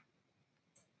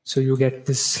 So you get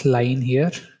this line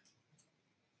here.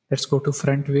 Let's go to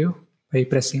front view by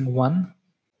pressing 1.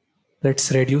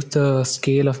 Let's reduce the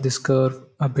scale of this curve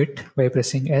a bit by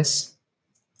pressing S,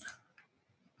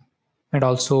 and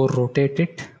also rotate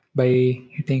it by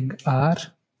hitting R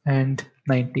and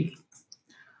 90.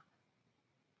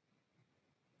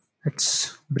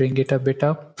 Let's bring it a bit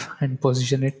up and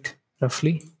position it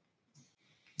roughly.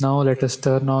 Now let us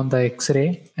turn on the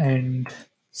X-ray and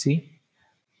see.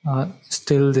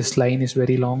 Still this line is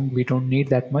very long. We don't need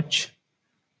that much.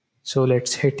 So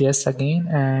let's hit yes again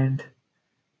and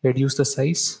reduce the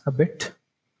size a bit.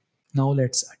 Now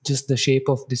let's adjust the shape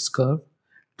of this curve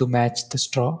to match the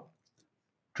straw.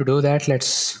 To do that,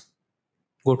 let's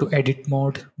go to edit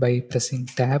mode by pressing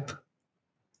tab,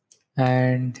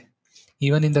 and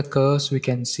even in the curves we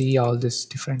can see all these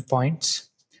different points.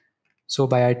 So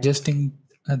by adjusting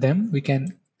them we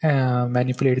can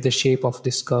manipulate the shape of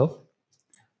this curve.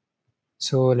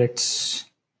 So let's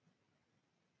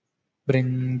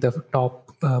bring the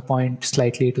top point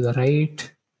slightly to the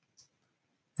right,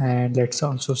 and let's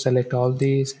also select all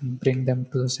these and bring them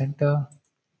to the center,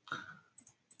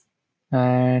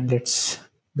 and let's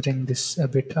bring this a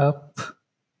bit up.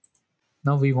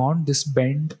 Now we want this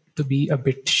bend to be a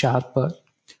bit sharper.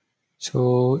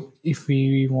 So if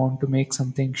we want to make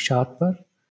something sharper,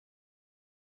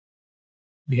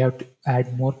 we have to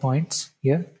add more points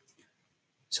here.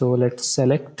 So let's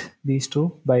select these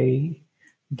two by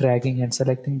dragging and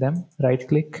selecting them, right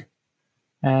click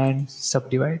and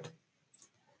subdivide.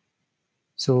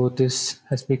 So this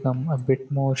has become a bit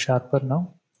more sharper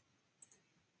now,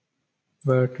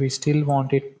 but we still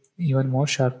want it even more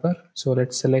sharper. So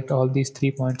let's select all these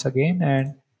 3 points again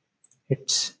and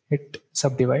hit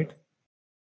subdivide.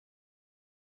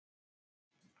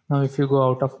 Now if you go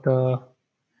out of the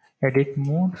edit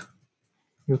mode,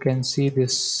 you can see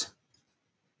this.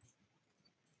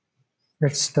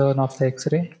 Let's turn off the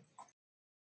X-ray.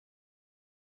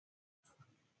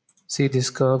 See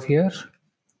this curve here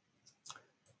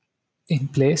in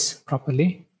place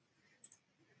properly.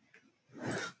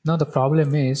 Now the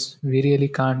problem is we really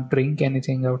can't drink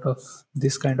anything out of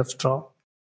this kind of straw.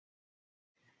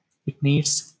 It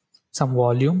needs some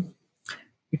volume.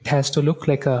 It has to look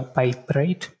like a pipe,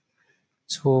 right?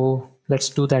 So let's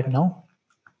do that now.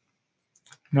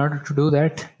 In order to do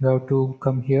that, you have to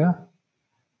come here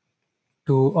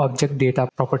to object data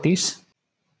properties.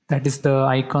 That is the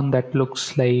icon that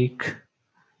looks like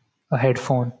a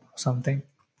headphone or something.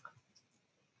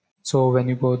 So when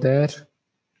you go there,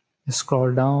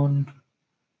 scroll down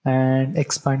and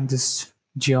expand this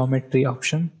geometry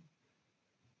option.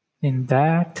 In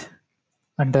that,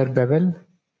 under bevel,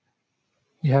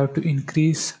 you have to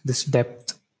increase this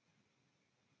depth.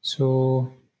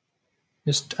 So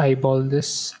just eyeball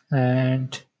this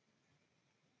and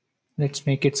let's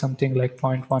make it something like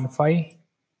 0.15.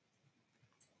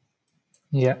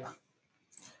 Yeah,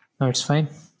 no, it's fine.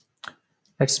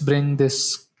 Let's bring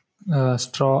this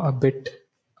straw a bit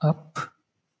up.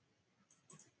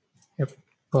 Yep,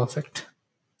 perfect.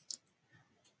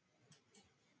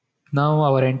 Now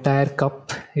our entire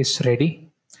cup is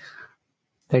ready.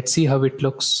 Let's see how it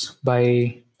looks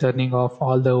by turning off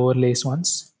all the overlays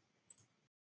once.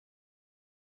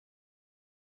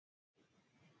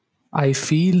 I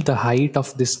feel the height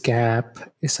of this gap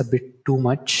is a bit too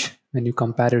much when you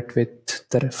compare it with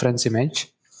the reference image.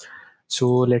 So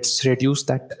let's reduce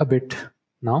that a bit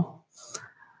now.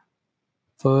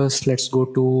 First, let's go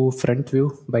to front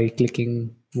view by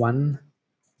clicking 1,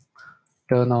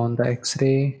 turn on the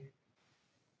X-ray,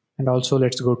 and also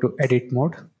let's go to edit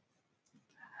mode.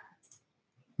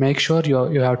 Make sure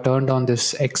you have turned on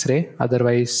this X-ray,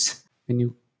 otherwise when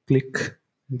you click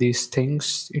these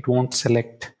things, it won't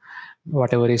select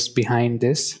whatever is behind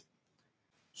this.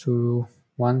 So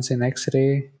once in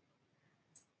X-ray,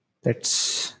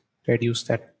 let's reduce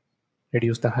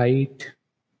the height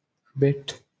a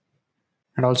bit,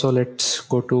 and also let's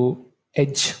go to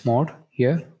edge mode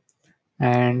here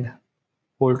and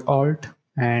hold alt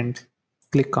and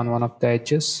click on one of the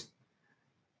edges.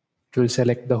 It will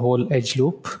select the whole edge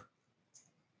loop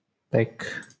like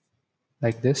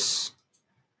this.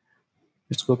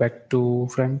 Let's go back to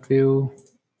front view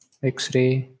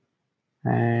X-ray,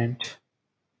 and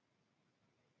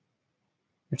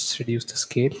let's reduce the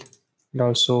scale. And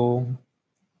also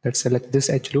let's select this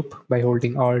edge loop by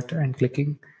holding Alt and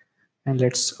clicking, and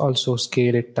let's also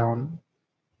scale it down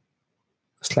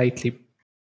slightly.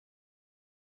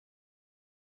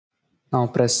 Now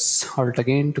press Alt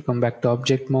again to come back to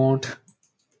object mode,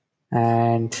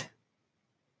 and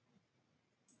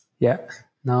yeah,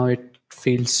 now it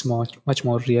feels much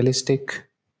more realistic.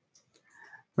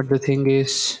 But the thing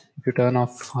is, if you turn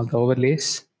off all the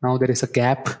overlays, now there is a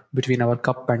gap between our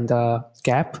cup and the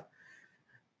cap.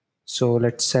 So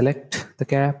let's select the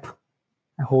cap,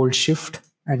 hold shift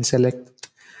and select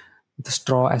the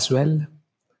straw as well,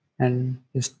 and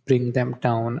just bring them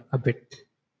down a bit.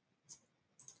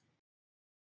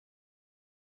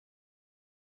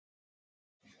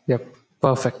 Yep,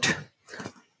 perfect.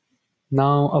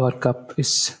 Now our cup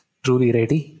is truly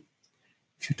ready.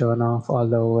 If you turn off all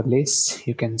the overlays,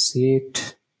 you can see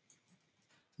it.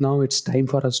 Now it's time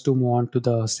for us to move on to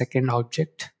the second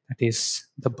object, that is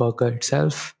the burger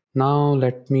itself. Now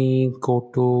let me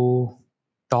go to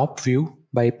top view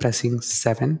by pressing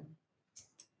 7,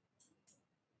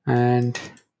 and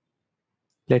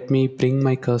let me bring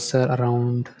my cursor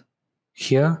around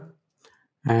here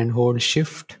and hold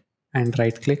shift and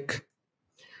right click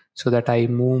so that I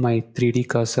move my 3D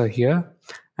cursor here,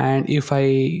 and if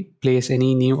I place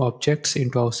any new objects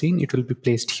into our scene, it will be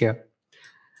placed here.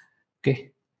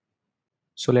 Okay,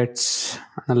 so let's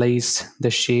analyze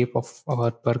the shape of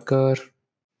our burger.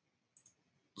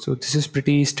 So this is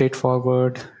pretty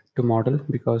straightforward to model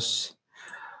because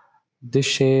this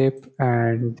shape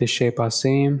and this shape are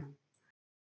same,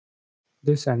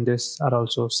 this and this are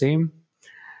also same.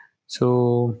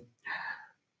 So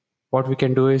what we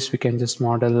can do is we can just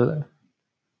model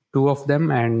two of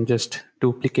them and just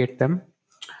duplicate them.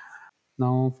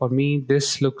 Now for me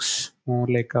this looks more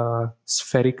like a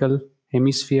spherical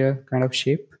hemisphere kind of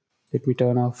shape. Let me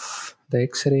turn off the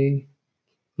X-ray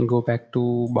and go back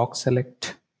to box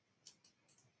select,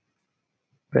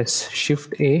 press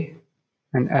shift A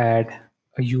and add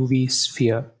a UV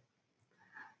sphere.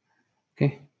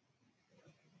 Okay,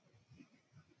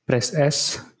 press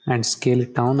S and scale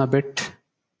it down a bit.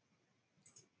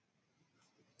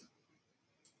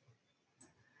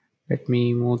 Let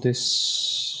me move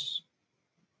this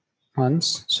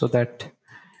once so that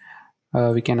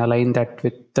we can align that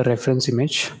with the reference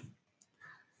image.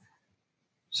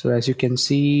 So as you can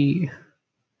see,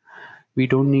 we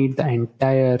don't need the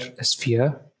entire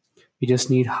sphere. We just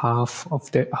need half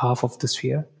of the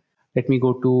sphere. Let me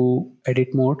go to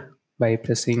edit mode by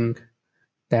pressing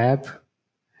tab,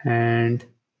 and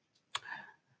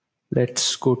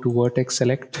let's go to vertex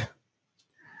select.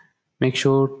 Make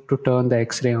sure to turn the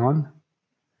X-ray on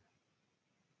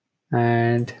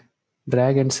and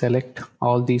drag and select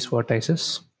all these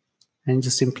vertices and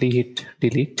just simply hit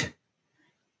delete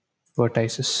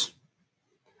vertices.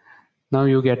 Now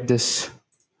you get this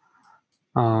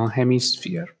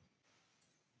hemisphere.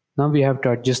 Now we have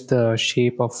to adjust the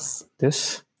shape of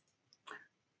this.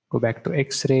 Go back to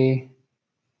X-ray,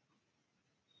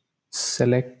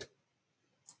 select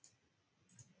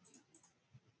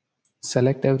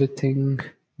everything,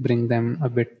 bring them a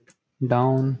bit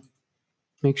down.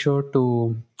 Make sure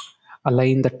to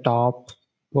align the top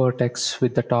vertex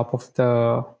with the top of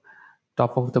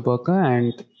the burger,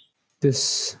 and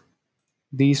this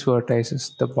these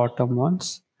vertices, the bottom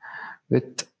ones,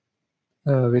 with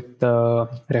the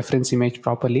reference image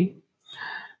properly.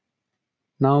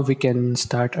 Now we can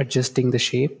start adjusting the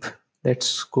shape.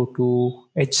 Let's go to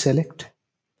edge select,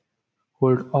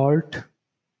 hold Alt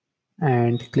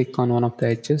and click on one of the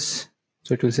edges.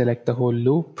 So it will select the whole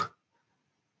loop,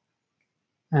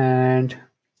 and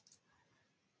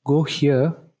go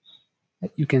here.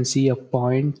 You can see a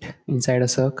point inside a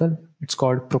circle. It's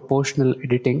called proportional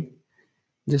editing.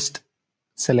 Just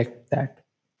select that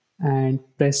and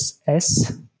press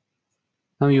S.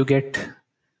 Now you get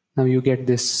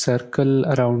this circle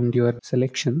around your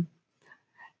selection.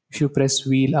 If you press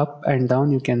wheel up and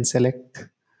down, you can select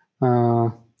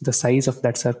the size of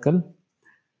that circle.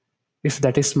 If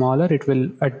that is smaller, it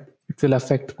will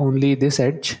affect only this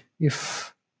edge.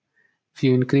 If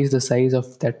you increase the size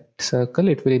of that circle,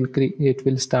 it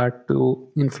will start to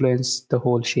influence the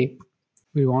whole shape.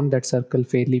 We want that circle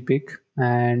fairly big,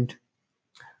 and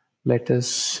let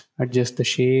us adjust the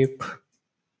shape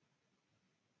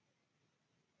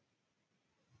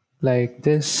like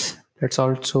this. Let's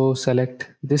also select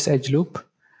this edge loop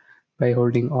by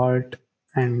holding Alt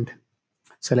and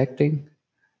selecting,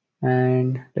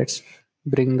 and let's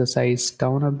bring the size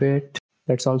down a bit.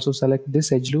 Let's also select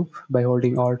this edge loop by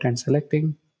holding Alt and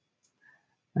selecting,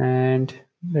 and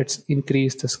Let's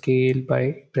increase the scale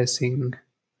by pressing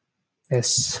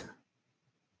S.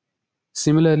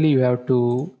 Similarly, you have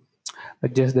to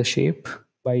adjust the shape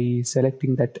by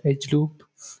selecting that edge loop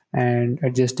and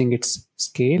adjusting its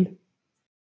scale.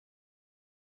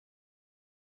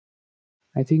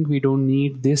 I think we don't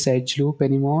need this edge loop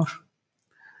anymore.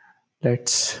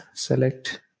 Let's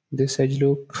select this edge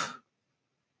loop,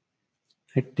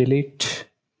 hit delete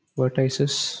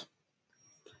vertices.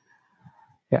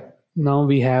 Yeah, now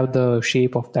we have the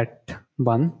shape of that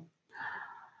bun.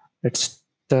 Let's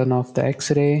turn off the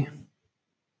X-ray,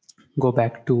 go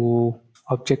back to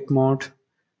object mode.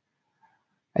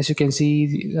 As you can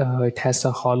see, it has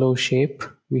a hollow shape.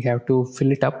 We have to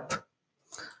fill it up.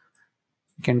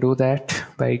 You can do that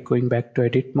by going back to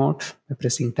edit mode by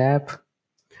pressing tab.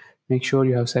 Make sure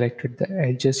you have selected the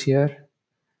edges here,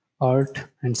 alt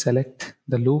and select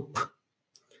the loop,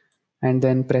 and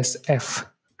then press F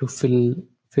to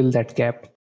fill that gap.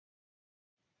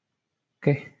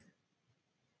 Okay.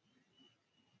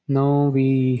 Now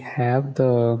we have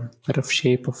the rough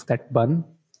shape of that bun.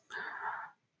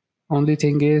 Only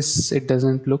thing is it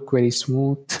doesn't look very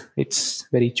smooth. It's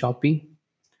very choppy.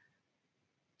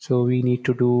 So we need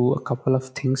to do a couple of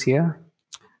things here.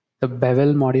 The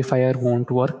bevel modifier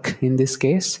won't work in this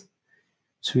case.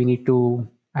 So we need to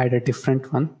add a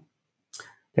different one.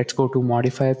 Let's go to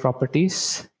modifier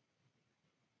properties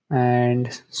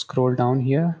and scroll down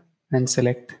here and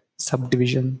select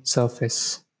subdivision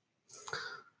surface.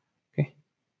 Okay.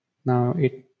 Now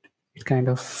it kind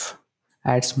of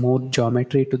adds more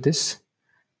geometry to this.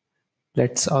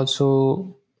 Let's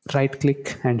also right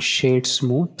click and shade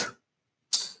smooth.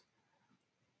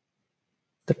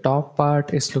 The top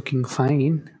part is looking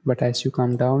fine, but as you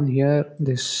come down here,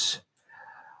 this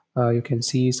you can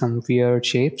see some weird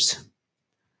shapes.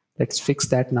 Let's fix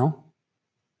that now.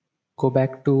 Go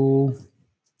back to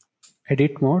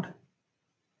edit mode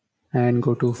and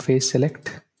go to face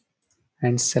select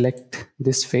and select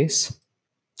this face.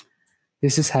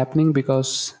 This is happening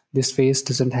because this face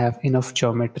doesn't have enough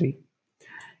geometry,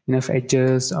 enough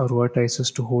edges or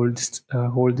vertices to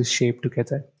hold this shape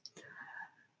together.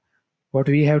 What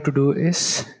we have to do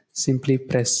is simply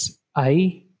press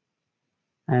I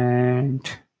and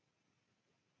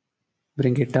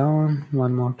bring it down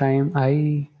one more time,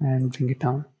 I, and bring it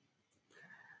down.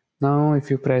 Now if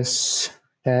you press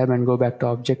tab and go back to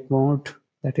object mode,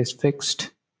 that is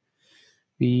fixed.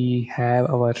 We have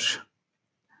our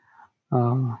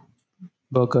uh,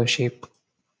 burger shape.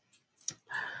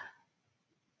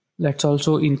 Let's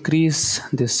also increase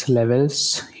this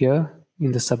levels here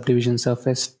in the subdivision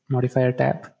surface modifier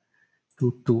tab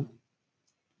to 2.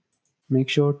 Make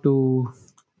sure to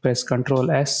press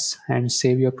Ctrl S and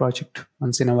save your project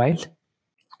once in a while.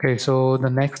 Okay, so the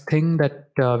next thing that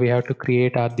we have to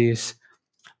create are these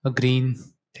green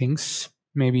things,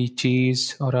 maybe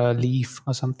cheese or a leaf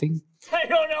or something. I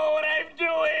don't know what I'm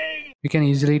doing. We can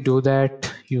easily do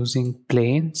that using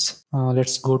planes.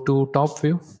 Let's go to top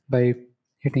view by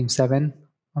hitting 7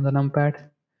 on the numpad.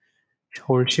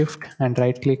 Hold shift and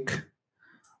right click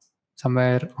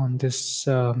somewhere on this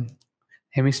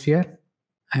hemisphere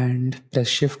and press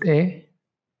shift A.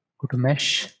 Go to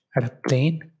mesh, add a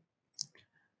plane.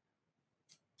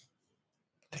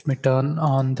 Let me turn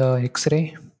on the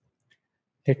X-ray.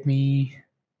 Let me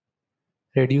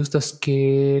reduce the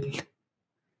scale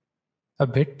a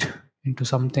bit into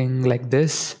something like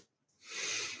this.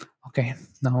 Okay,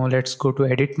 now let's go to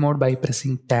edit mode by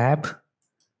pressing tab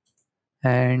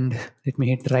and let me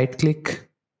hit right click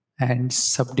and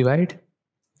subdivide.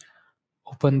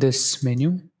 Open this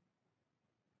menu.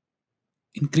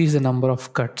 Increase the number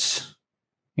of cuts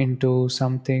into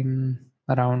something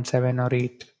around 7 or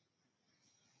 8.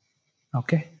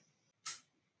 Okay.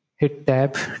 Hit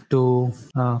tab to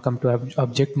come to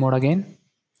object mode again.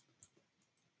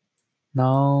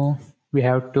 Now we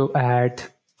have to add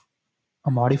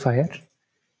a modifier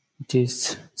which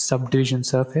is subdivision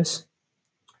surface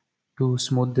to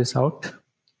smooth this out.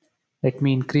 Let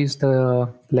me increase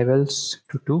the levels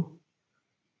to 2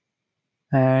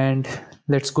 and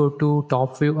let's go to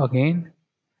top view again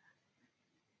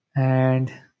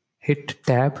and hit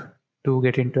tab to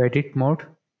get into edit mode.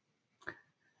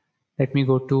 Let me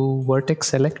go to vertex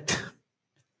select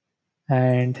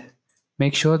and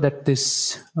make sure that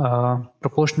this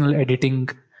proportional editing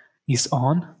is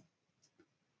on.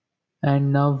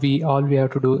 And now all we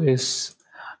have to do is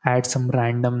add some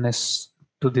randomness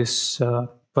to this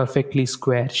perfectly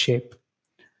square shape.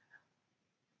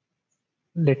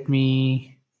 Let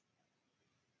me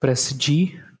press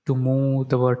G to move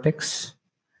the vertex.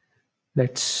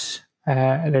 Let's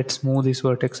move this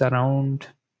vertex around.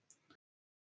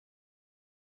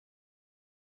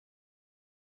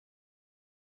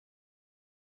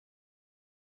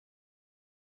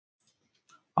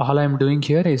 All I'm doing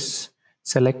here is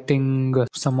selecting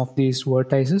some of these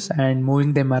vertices and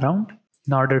moving them around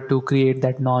in order to create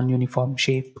that non-uniform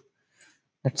shape.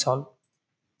 That's all.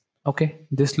 Okay,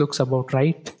 this looks about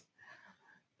right.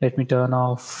 Let me turn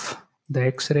off the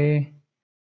X-ray.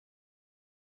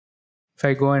 If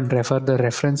I go and refer the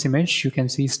reference image, you can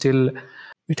see still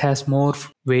it has more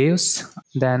waves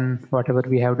than whatever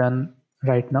we have done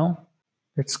right now.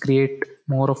 Let's create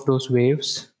more of those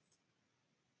waves.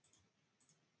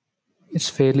 It's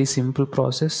fairly simple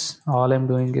process. All I'm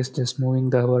doing is just moving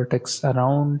the vertex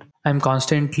around. I'm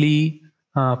constantly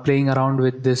playing around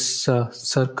with this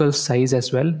circle size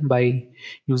as well by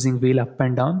using wheel up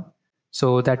and down.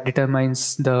 So that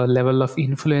determines the level of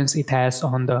influence it has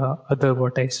on the other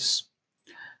vertices.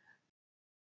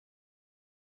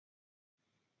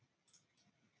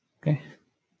 Okay,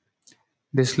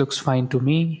 this looks fine to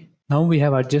me. Now we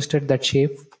have adjusted that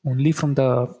shape only from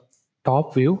the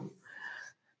top view.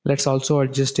 Let's also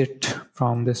adjust it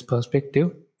from this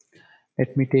perspective.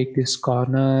 Let me take this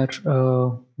corner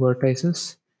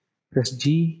vertices, press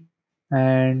G,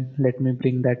 and let me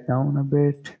bring that down a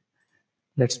bit.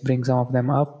 Let's bring some of them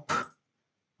up.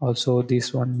 Also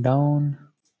this one down,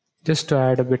 just to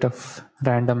add a bit of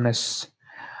randomness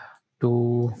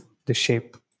to the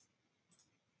shape.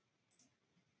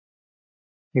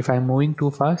 If I'm moving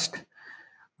too fast,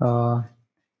 uh,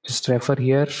 just refer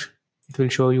here. It will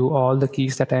show you all the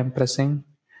keys that I'm pressing.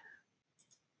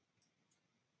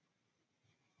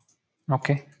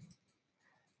 Okay,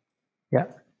 yeah.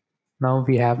 Now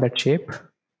we have that shape.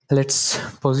 Let's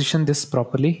position this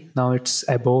properly. Now it's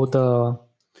above the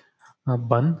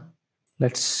bun.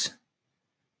 Let's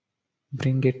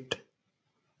bring it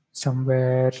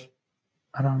somewhere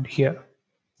around here.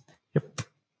 Yep,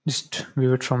 just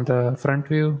view it from the front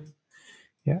view.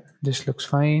 Yeah, this looks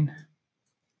fine.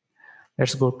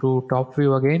 Let's go to top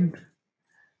view again.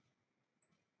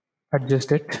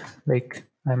 Adjust it, like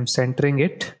I'm centering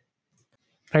it.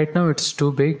 Right now it's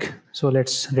too big, so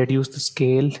let's reduce the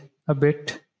scale a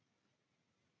bit.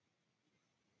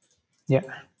 Yeah,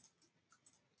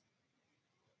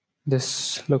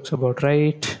 this looks about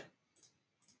right.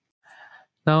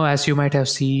 Now, as you might have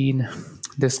seen,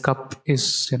 this cup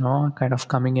is, kind of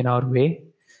coming in our way.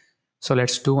 So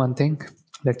let's do one thing.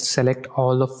 Let's select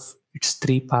all of its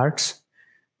three parts,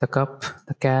 the cup,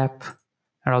 the cap,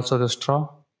 and also the straw,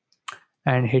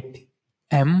 and hit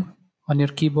M on your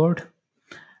keyboard.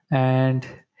 And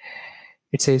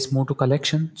it says move to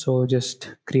collection. So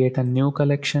just create a new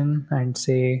collection and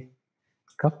say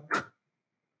cup.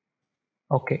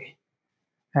 Okay.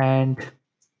 And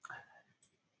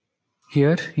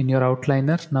here in your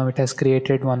outliner, now it has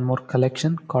created one more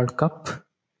collection called cup.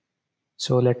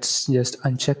 So let's just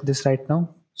uncheck this right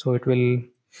now. So it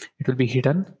will be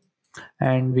hidden,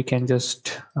 and we can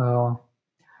just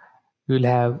we'll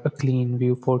have a clean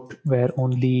viewport where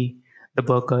only the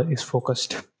burger is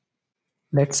focused.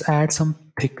 Let's add some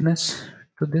thickness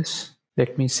to this.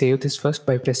 Let me save this first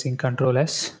by pressing Ctrl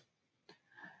S.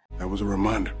 That was a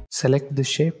reminder. Select the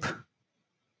shape,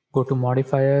 go to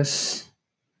modifiers,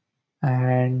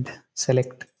 and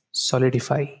select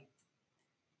solidify.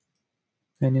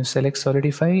 When you select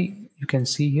solidify, you can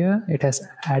see here it has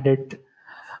added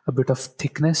a bit of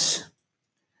thickness.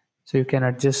 So you can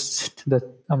adjust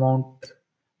the amount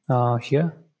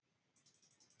here.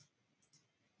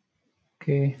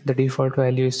 Okay, the default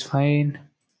value is fine.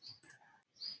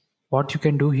 What you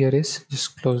can do here is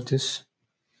just close this.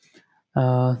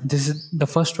 This is the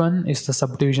first one is the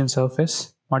subdivision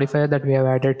surface modifier that we have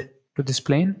added to this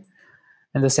plane,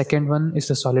 and the second one is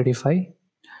the solidify.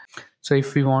 So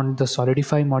if we want the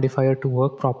solidify modifier to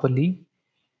work properly,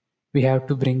 we have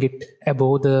to bring it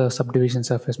above the subdivision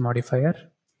surface modifier.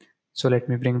 So let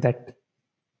me bring that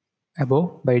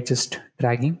above by just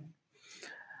dragging.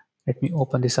 Let me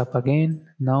open this up again.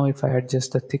 Now if I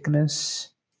adjust the thickness,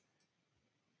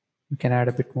 you can add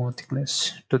a bit more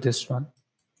thickness to this one.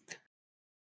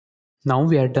 Now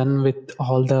we are done with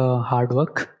all the hard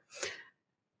work.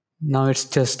 Now it's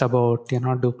just about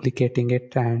duplicating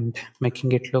it and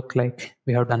making it look like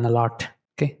we have done a lot.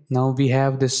 Okay, now we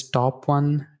have this top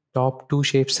two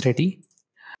shapes ready.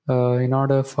 In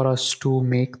order for us to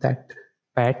make that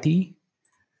patty,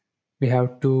 we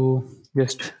have to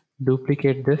just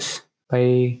duplicate this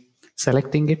by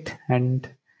selecting it and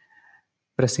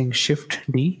pressing Shift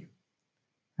D,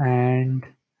 and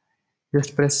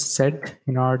just press Z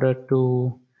in order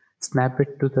to snap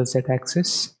it to the Z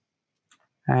axis,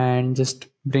 and just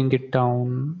bring it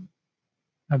down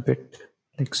a bit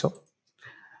like so.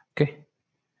 Okay,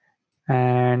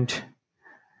 and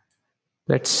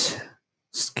let's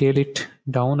scale it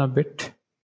down a bit.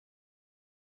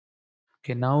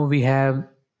 Okay, now we have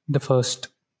the first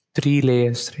 3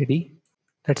 layers ready.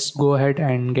 Let's go ahead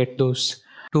and get those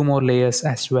 2 more layers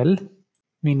as well.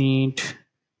 We need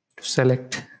to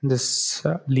select this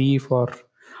leaf or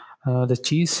the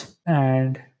cheese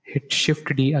and hit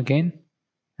Shift D again,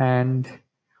 and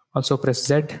also press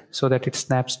Z so that it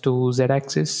snaps to Z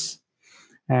axis,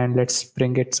 and let's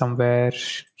bring it somewhere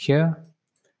here.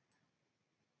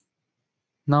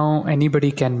 Now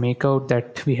anybody can make out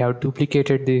that we have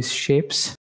duplicated these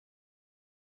shapes.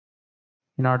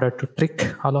 In order to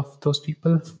trick all of those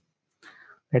people,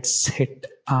 let's hit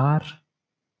R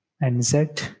and Z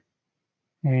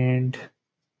and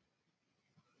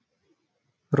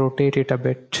rotate it a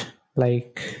bit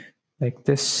like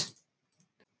this.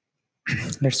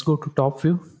 Let's go to top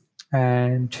view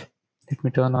and let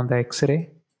me turn on the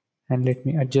X-ray and let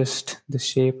me adjust the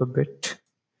shape a bit,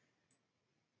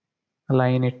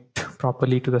 align it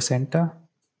properly to the center.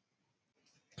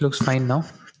 It looks fine now.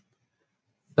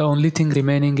 The only thing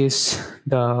remaining is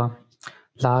the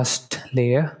last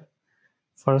layer.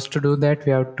 For us to do that,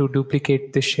 we have to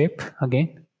duplicate the shape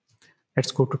again.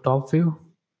 Let's go to top view,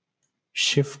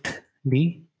 Shift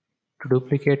D to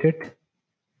duplicate it,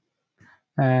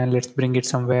 and let's bring it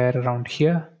somewhere around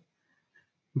here.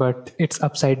 But it's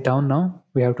upside down now.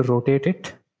 We have to rotate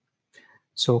it.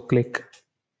 So click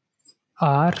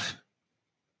R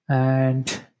and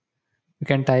you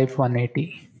can type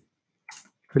 180.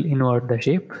 It will invert the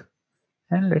shape.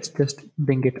 And let's just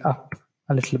bring it up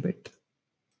a little bit.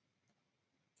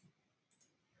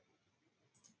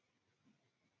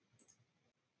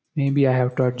 Maybe I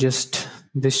have to adjust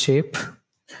this shape.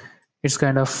 It's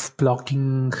kind of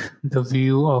blocking the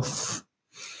view of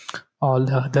all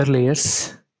the other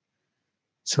layers.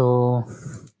 So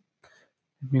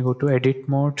let me go to edit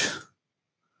mode,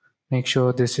 make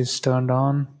sure this is turned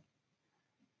on,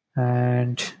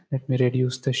 and let me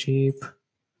reduce the shape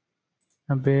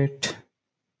a bit,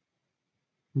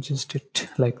 adjust it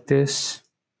like this.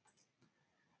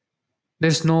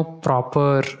 There's no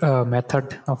proper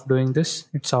method of doing this.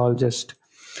 It's all just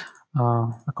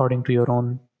according to your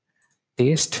own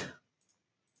taste.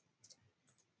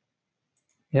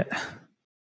 Yeah.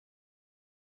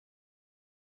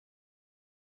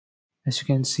 As you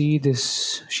can see,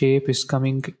 this shape is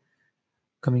coming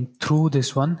through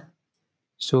this one.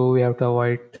 So we have to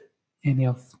avoid any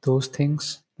of those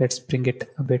things. Let's bring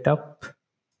it a bit up.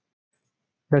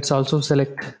 Let's also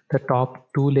select the top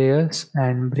 2 layers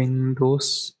and bring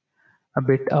those a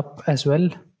bit up as well,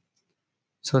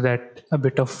 so that a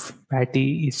bit of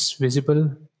patty is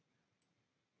visible.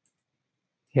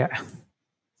 Yeah.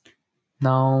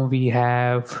 Now we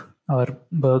have our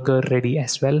burger ready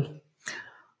as well.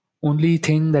 Only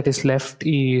thing that is left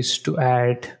is to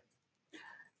add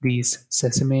these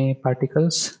sesame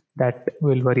particles that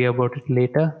we'll worry about it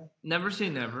later. Never say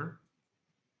never.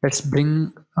 Let's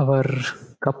bring our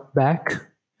cup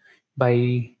back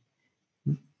by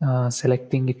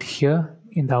selecting it here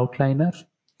in the outliner.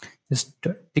 Just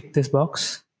tick this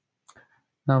box.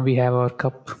 Now we have our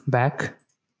cup back.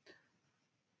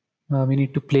 We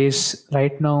need to place,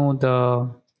 right now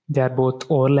they are both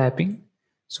overlapping,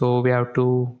 so we have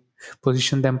to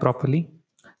position them properly.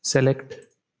 Select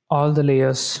all the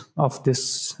layers of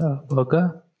this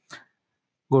burger,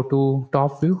 go to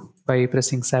top view by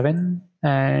pressing 7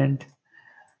 and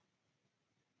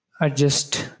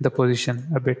adjust the position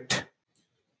a bit.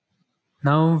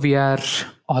 Now we are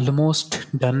almost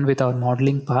done with our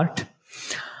modeling part.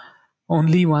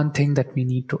 Only one thing that we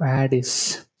need to add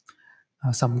is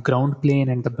some ground plane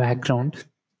and the background.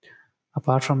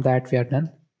 Apart from that, we are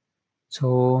done.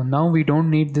 So now we don't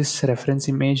need this reference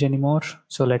image anymore.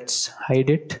 So let's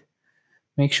hide it.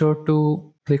 Make sure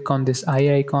to click on this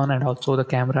eye icon and also the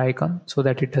camera icon so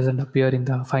that it doesn't appear in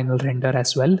the final render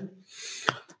as well.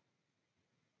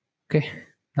 Okay,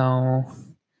 now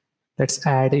let's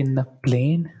add in the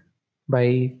plane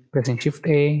by pressing Shift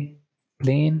A,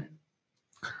 plane.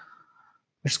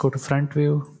 Let's go to front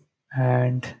view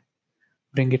and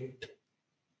bring it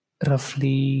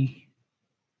roughly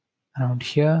around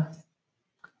here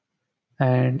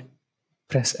and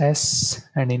press S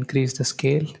and increase the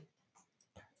scale.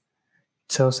 It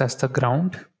serves as the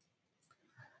ground.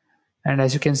 And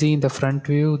as you can see in the front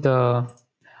view, the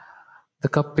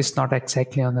cup is not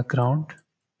exactly on the ground.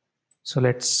 So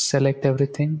let's select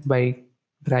everything by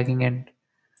dragging and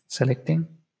selecting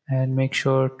and make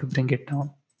sure to bring it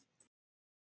down.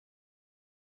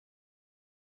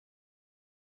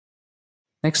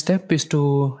 Next step is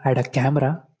to add a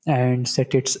camera and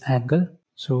set its angle.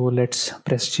 So let's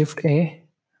press Shift A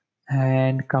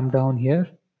and come down here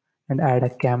and add a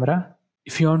camera.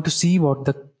 If you want to see what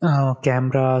the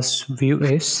camera's view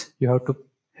is, you have to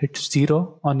hit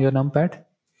 0 on your numpad.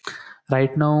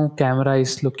 Right now, camera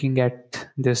is looking at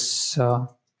this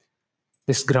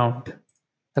ground.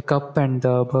 The cup and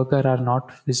the burger are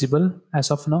not visible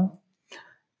as of now.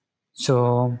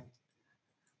 So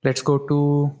let's go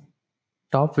to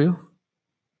top view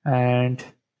and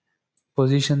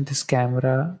position this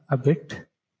camera a bit.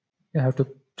 You have to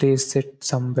place it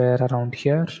somewhere around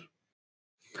here.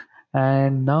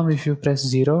 And now if you press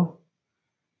 0,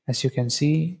 as you can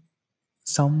see,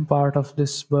 some part of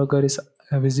this burger is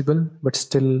visible, but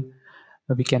still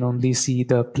we can only see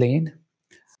the plane.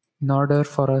 In order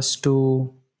for us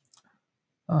to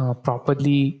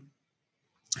properly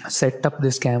set up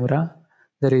this camera,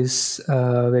 there is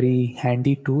a very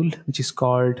handy tool which is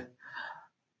called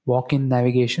walk-in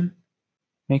navigation.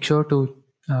 Make sure to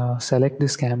select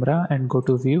this camera and go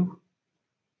to view,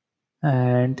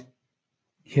 and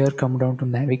here come down to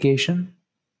navigation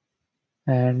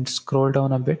and scroll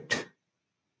down a bit,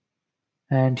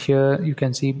 and here you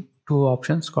can see two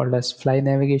options called as fly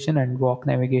navigation and walk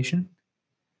navigation.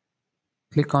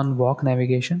 Click on walk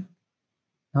navigation.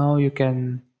 Now you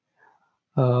can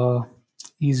uh,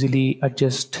 easily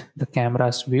adjust the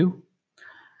camera's view.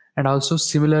 And also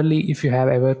similarly, if you have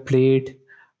ever played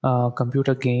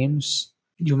computer games,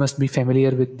 you must be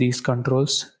familiar with these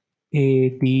controls, A,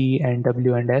 D, and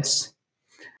W and S.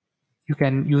 You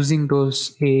can, using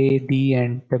those A, D,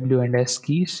 and W and S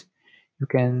keys, you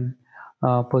can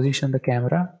position the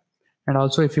camera. And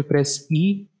also if you press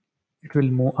E, it will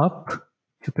move up.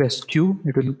 If you press Q,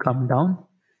 it will come down.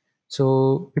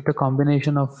 So with the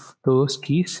combination of those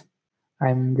keys,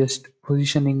 I'm just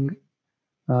positioning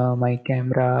my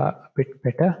camera a bit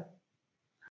better.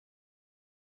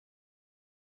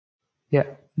 Yeah,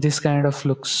 this kind of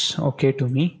looks okay to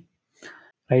me.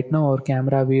 Right now our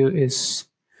camera view is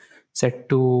set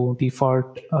to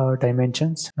default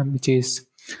dimensions, which is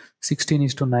 16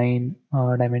 is to 9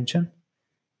 dimension.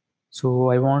 So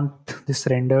I want this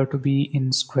render to be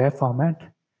in square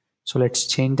format. So let's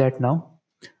change that now.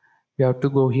 We have to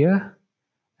go here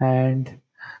and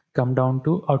come down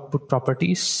to output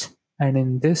properties, and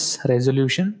in this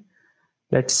resolution,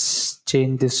 let's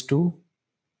change this to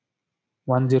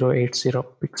 1080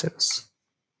 pixels.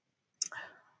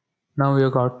 Now we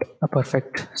have got a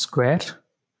perfect square.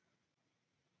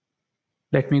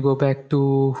 Let me go back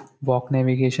to walk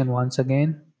navigation once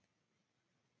again,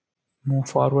 move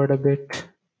forward a bit,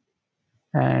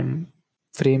 and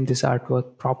frame this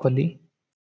artwork properly.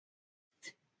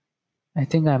 I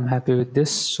think I'm happy with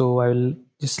this, so I will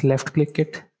just left click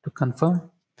it to confirm.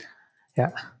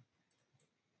 Yeah.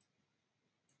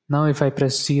 Now if I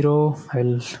press 0,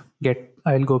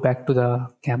 I'll go back to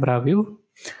the camera view,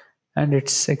 and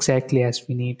it's exactly as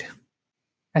we need.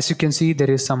 As you can see,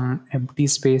 there is some empty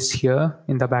space here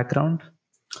in the background.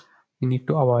 We need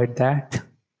to avoid that.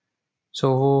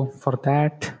 So for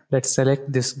that, let's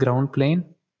select this ground plane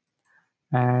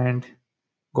and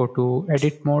go to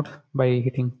edit mode by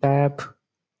hitting tab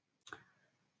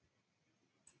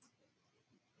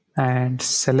and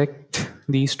select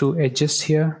these two edges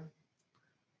here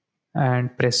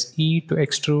and press E to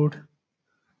extrude,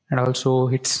 and also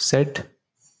hit Z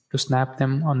to snap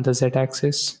them on the Z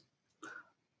axis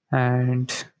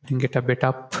and bring it a bit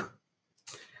up.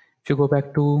 If you go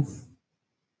back to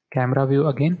camera view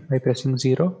again by pressing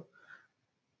 0,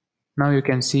 now you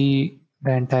can see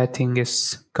the entire thing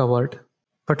is covered.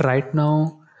 But right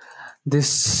now,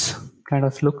 this kind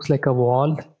of looks like a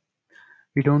wall.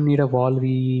 We don't need a wall,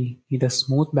 we need a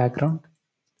smooth background.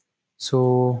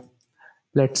 So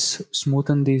let's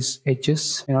smoothen these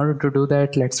edges. In order to do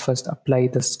that, let's first apply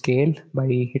the scale by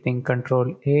hitting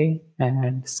Ctrl A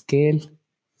and scale,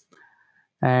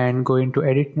 and go into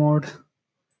edit mode,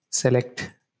 select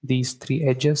these three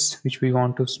edges which we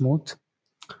want to smooth,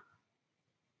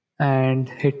 and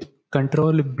hit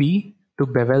Ctrl B to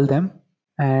bevel them,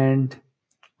 and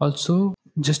also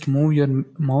just move your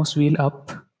mouse wheel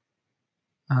up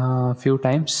a few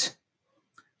times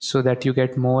so that you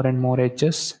get more and more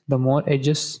edges. The more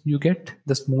edges you get,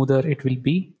 the smoother it will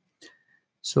be.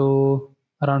 So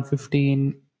around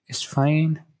 15 is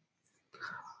fine.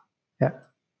 Yeah.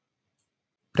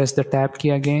 Press the tab key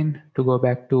again to go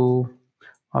back to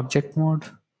object mode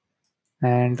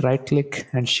and right click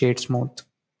and shade smooth.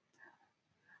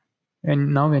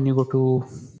 And now when you go to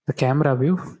the camera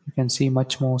view, you can see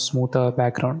much more smoother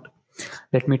background.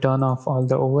 Let me turn off all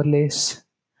the overlays.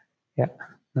 Yeah,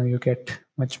 now you get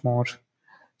much more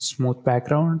smooth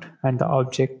background and the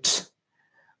objects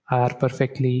are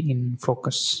perfectly in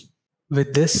focus.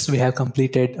 With this, we have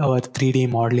completed our 3D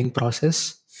modeling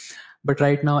process. But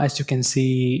right now, as you can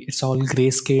see, it's all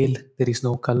grayscale. There is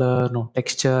no color, no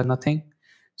texture, nothing.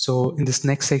 So in this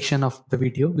next section of the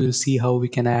video, we'll see how we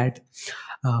can add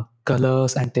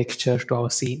colors and texture to our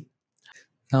scene.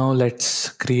 Now let's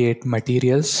create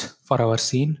materials for our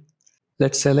scene.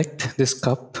 Let's select this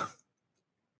cup,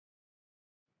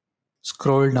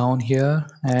 scroll down here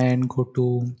and go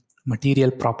to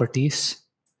material properties.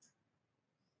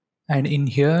 And in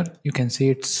here, you can see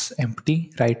it's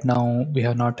empty. Right now, we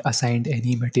have not assigned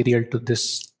any material to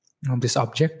this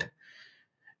object.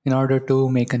 In order to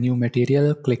make a new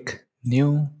material, click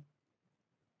new.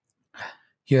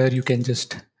 Here you can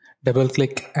just double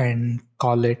click and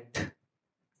call it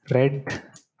red.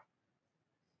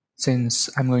 Since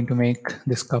I'm going to make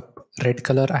this cup red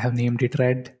color, I have named it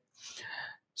red.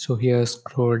 So here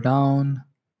scroll down,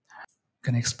 you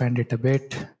can expand it a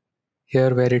bit.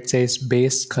 Here where it says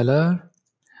base color,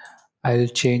 I'll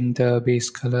change the base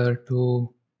color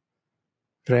to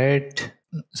red,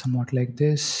 somewhat like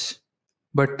this.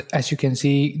 But as you can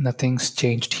see, nothing's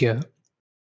changed here.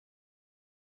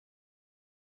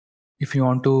 If you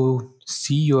want to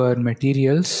see your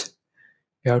materials,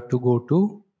 you have to go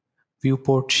to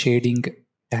viewport shading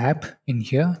tab in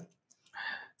here.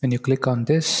 When you click on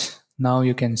this, now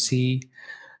you can see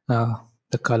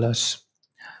the colors.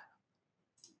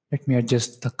 Let me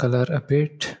adjust the color a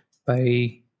bit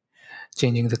by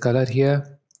changing the color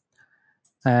here.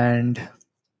 And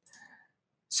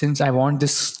since I want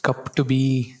this cup to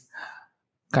be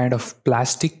kind of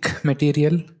plastic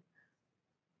material,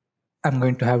 I'm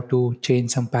going to have to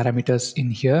change some parameters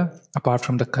in here apart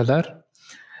from the color.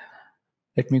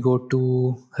 Let me go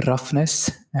to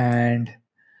roughness and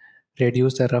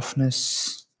reduce the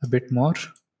roughness a bit more.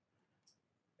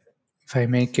 If I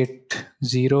make it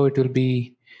 0, it will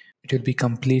be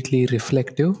completely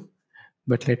reflective,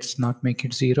 but let's not make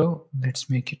it 0. Let's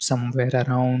make it somewhere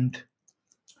around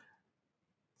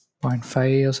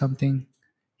 0.5 or something.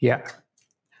 Yeah.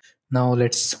 Now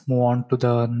let's move on to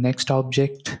the next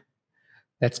object.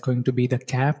 That's going to be the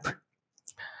cap.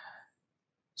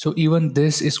 So even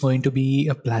this is going to be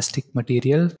a plastic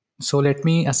material. So let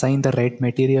me assign the red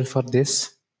material for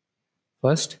this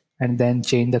first and then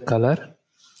change the color.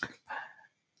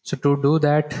 So to do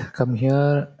that, come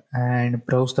here and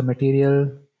browse the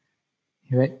material.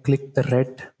 Click the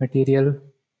red material.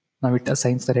 Now it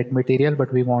assigns the red material,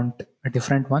 but we want a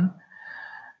different one.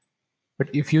 But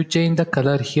if you change the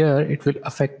color here, it will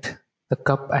affect the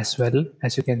cup as well.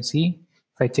 As you can see,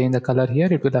 if I change the color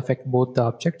here, it will affect both the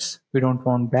objects. We don't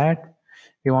want that.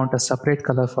 We want a separate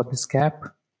color for this cap.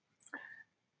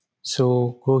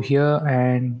 So go here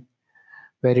and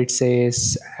where it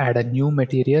says add a new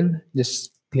material,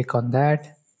 just click on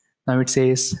that. Now it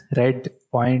says red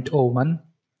 0.01.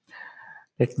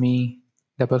 Let me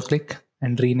double click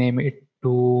and rename it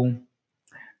to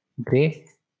gray.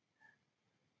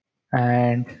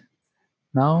 And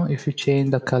now if you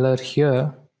change the color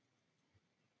here,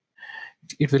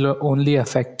 it will only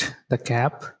affect the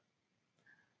cap.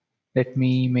 Let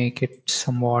me make it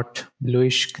somewhat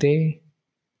bluish gray.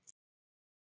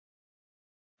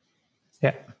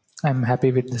 Yeah, I'm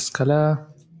happy with this color.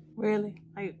 Really?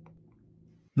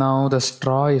 Now the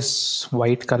straw is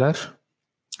white color.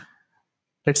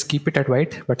 Let's keep it at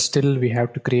white, but still we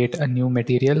have to create a new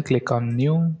material. Click on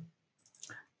new.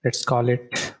 Let's call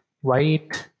it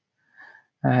white.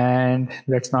 And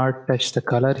let's not touch the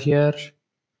color here.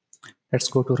 Let's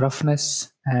go to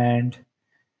roughness and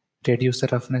reduce the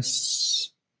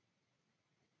roughness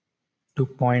to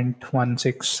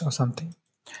 0.16 or something.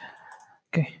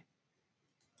 Okay.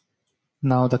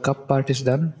 Now the cup part is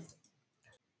done.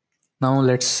 Now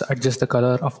let's adjust the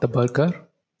color of the burger.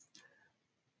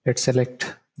 Let's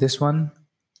select this one.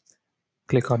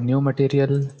 Click on new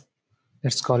material.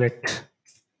 Let's call it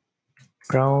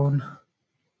brown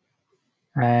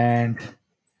and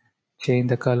change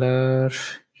the color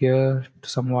here to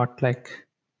somewhat like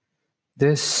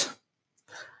this,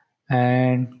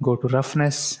 and go to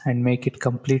roughness and make it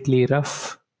completely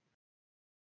rough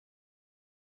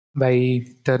by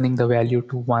turning the value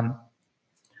to 1.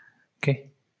 Okay.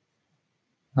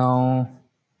 Now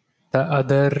the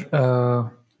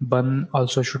other bun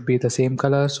also should be the same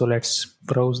color, so let's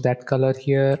browse that color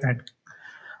here and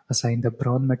assign the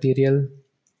brown material,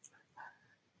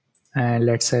 and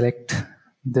let's select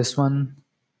this one.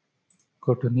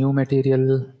 Go to new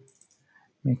material,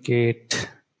 make it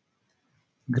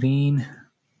green.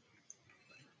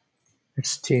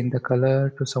 Let's change the color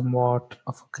to somewhat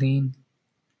of a green,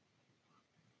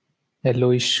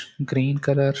 yellowish green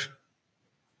color.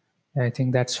 I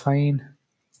think that's fine.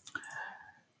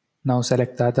 Now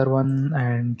select the other one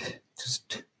and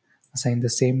just assign the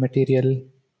same material.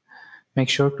 Make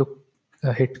sure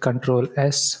to hit Control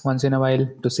S once in a while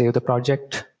to save the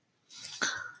project.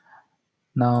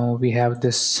 Now we have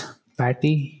this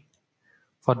patty.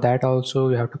 For that also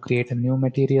you have to create a new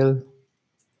material.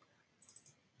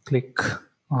 Click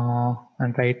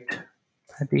and write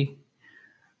patty.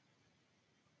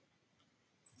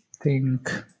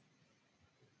 Think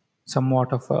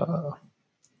somewhat of a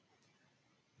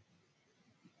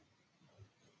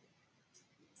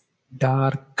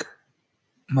dark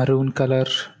maroon color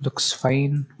looks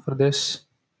fine for this.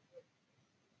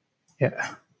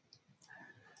 Yeah,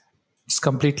 it's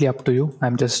completely up to you.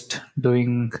 I'm just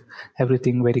doing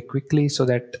everything very quickly so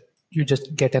that you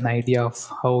just get an idea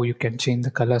of how you can change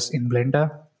the colors in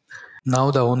Blender.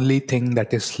 Now the only thing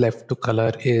that is left to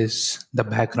color is the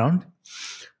background.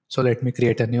 So let me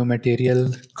create a new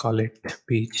material, call it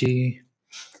PG,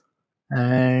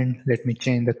 and let me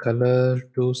change the color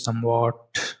to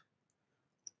somewhat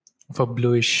of a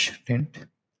bluish tint.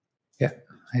 Yeah,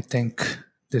 I think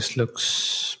this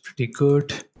looks pretty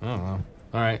good. I don't know.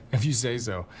 All right, if you say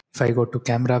so. If I go to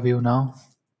camera view now,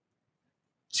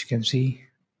 as you can see,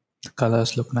 the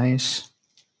colors look nice.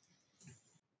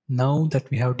 Now that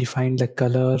we have defined the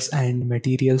colors and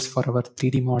materials for our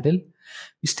 3D model,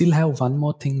 we still have one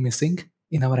more thing missing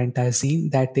in our entire scene,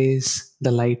 that is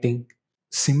the lighting.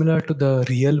 Similar to the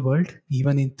real world,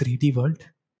 even in 3D world,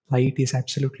 light is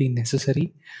absolutely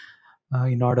necessary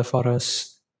in order for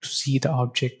us to see the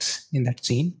objects in that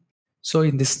scene. So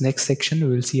in this next section,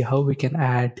 we will see how we can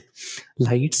add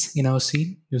lights in our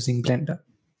scene using Blender.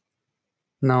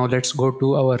 Now let's go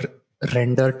to our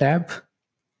render tab.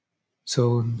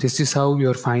 So this is how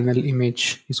your final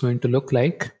image is going to look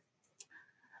like.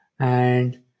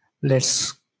 And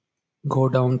let's go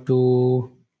down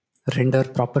to render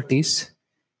properties.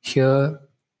 Here,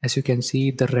 as you can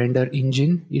see, the render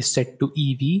engine is set to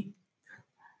EV.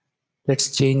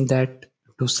 Let's change that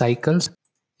to cycles.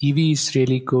 EV is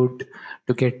really good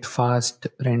to get fast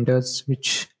renders,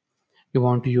 which you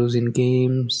want to use in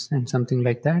games and something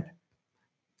like that.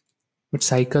 But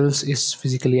cycles is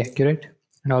physically accurate.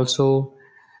 And also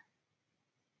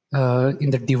in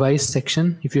the device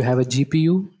section, if you have a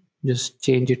GPU, just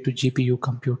change it to GPU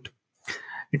compute.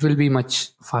 It will be much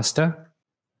faster.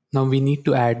 Now we need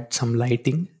to add some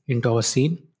lighting into our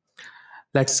scene.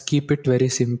 Let's keep it very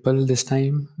simple this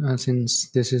time, since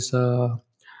this is a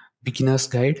beginner's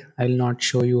guide. I'll not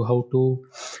show you how to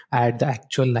add the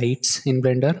actual lights in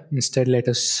Blender. Instead, let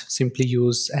us simply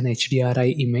use an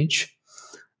HDRI image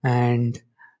and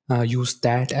use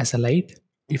that as a light.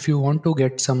 If you want to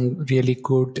get some really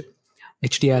good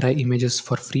HDRI images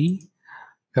for free,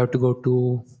 you have to go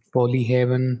to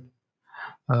Polyhaven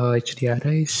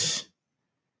HDRIs.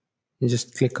 You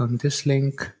just click on this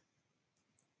link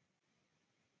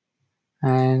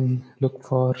and look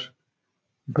for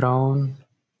brown,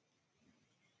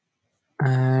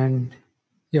 and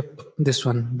yep, this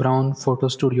one, Brown Photo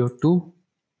Studio 2,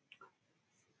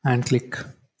 and click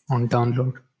on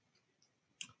download.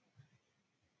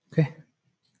 Okay,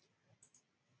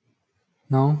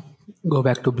 now go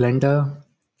back to Blender.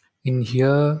 In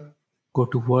here, go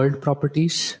to world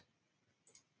properties,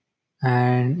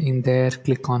 and in there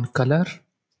click on color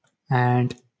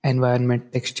and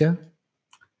environment texture.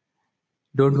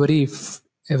 Don't worry if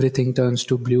everything turns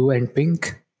to blue and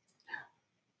pink.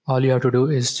 All you have to do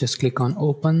is just click on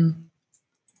open,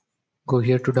 go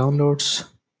here to downloads,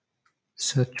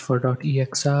 search for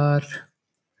 .exr,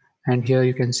 and here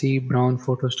you can see Brown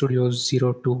Photo Studio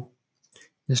 02.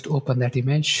 Just open that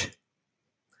image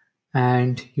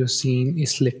and your scene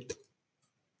is lit.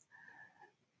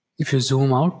 If you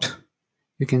zoom out,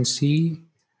 you can see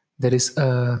there is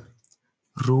a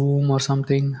room or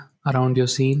something around your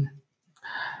scene.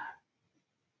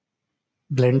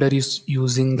 Blender is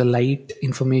using the light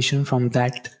information from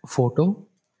that photo,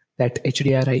 that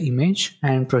HDRI image,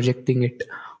 and projecting it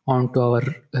onto our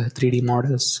 3D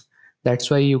models. That's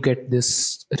why you get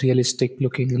this realistic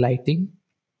looking lighting.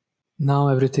 Now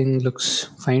everything looks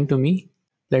fine to me.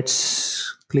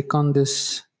 Let's click on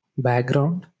this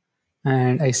background,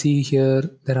 and I see here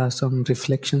there are some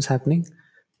reflections happening.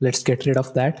 Let's get rid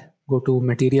of that. Go to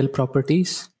material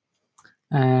properties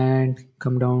and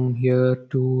come down here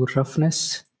to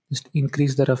roughness. Just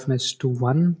increase the roughness to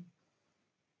 1.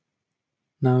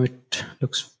 Now it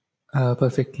looks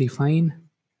perfectly fine.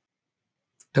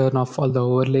 Turn off all the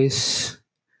overlays.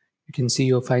 You can see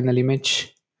your final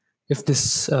image. If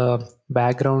this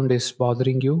background is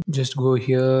bothering you, just go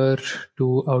here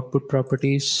to output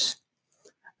properties,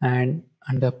 and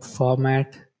under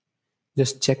format,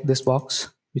 just check this box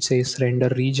which says render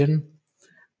region.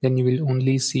 Then you will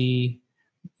only see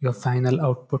your final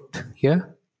output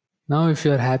here. Now, if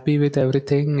you're happy with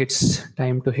everything, it's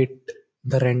time to hit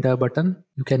the render button.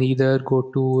 You can either go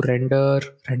to render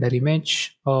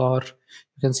image, or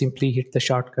you can simply hit the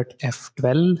shortcut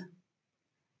F12.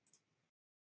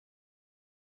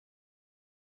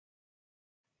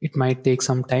 It might take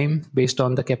some time based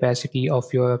on the capacity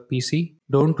of your PC.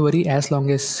 Don't worry, as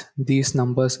long as these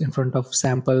numbers in front of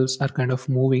samples are kind of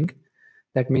moving,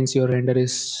 that means your render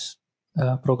is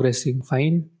progressing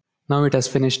fine. Now it has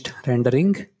finished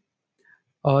rendering.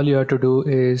 All you have to do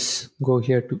is go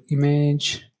here to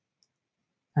image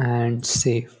and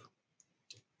save,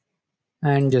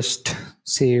 and just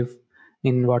save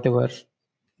in whatever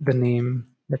the name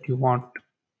that you want,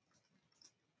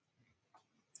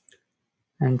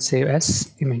 and save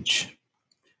as image.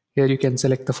 Here you can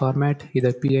select the format,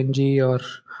 either PNG or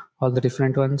all the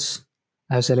different ones.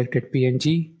 I have selected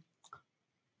PNG.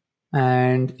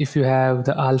 And if you have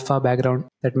the alpha background,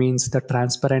 that means the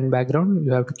transparent background,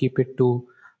 you have to keep it to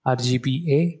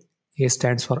RGBA. A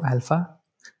stands for alpha.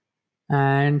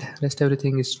 And rest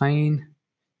everything is fine.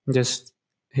 Just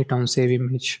hit on save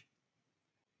image.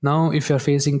 Now, if you're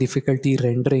facing difficulty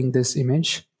rendering this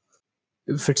image,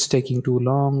 if it's taking too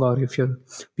long or if your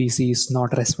PC is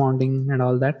not responding and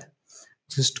all that,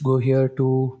 just go here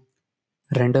to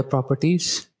render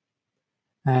properties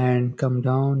and come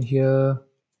down here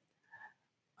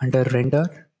under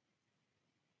render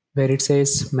where it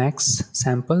says max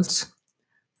samples,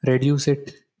 reduce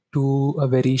it to a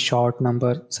very short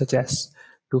number such as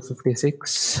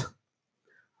 256,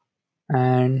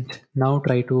 and now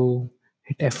try to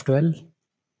hit F12.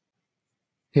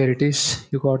 Here it is,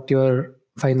 you got your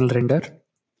final render.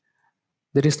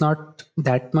 There is not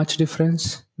that much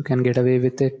difference. You can get away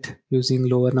with it using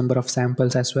lower number of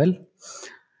samples as well.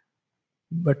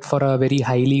 But for a very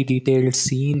highly detailed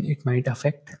scene, it might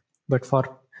affect. But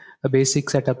for a basic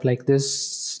setup like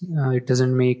this, it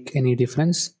doesn't make any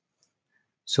difference.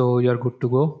 So you're good to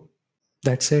go.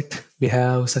 That's it. We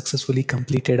have successfully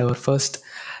completed our first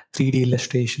 3D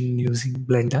illustration using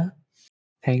Blender.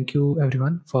 Thank you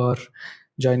everyone for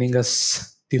joining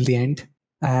us till the end.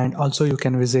 And also you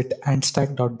can visit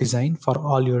AntStack.design for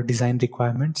all your design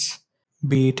requirements,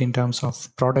 be it in terms of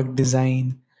product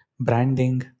design,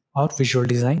 branding, or visual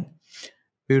design.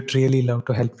 We would really love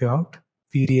to help you out.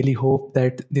 We really hope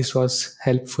that this was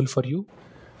helpful for you.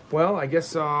 Well, I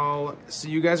guess I'll see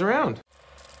you guys around.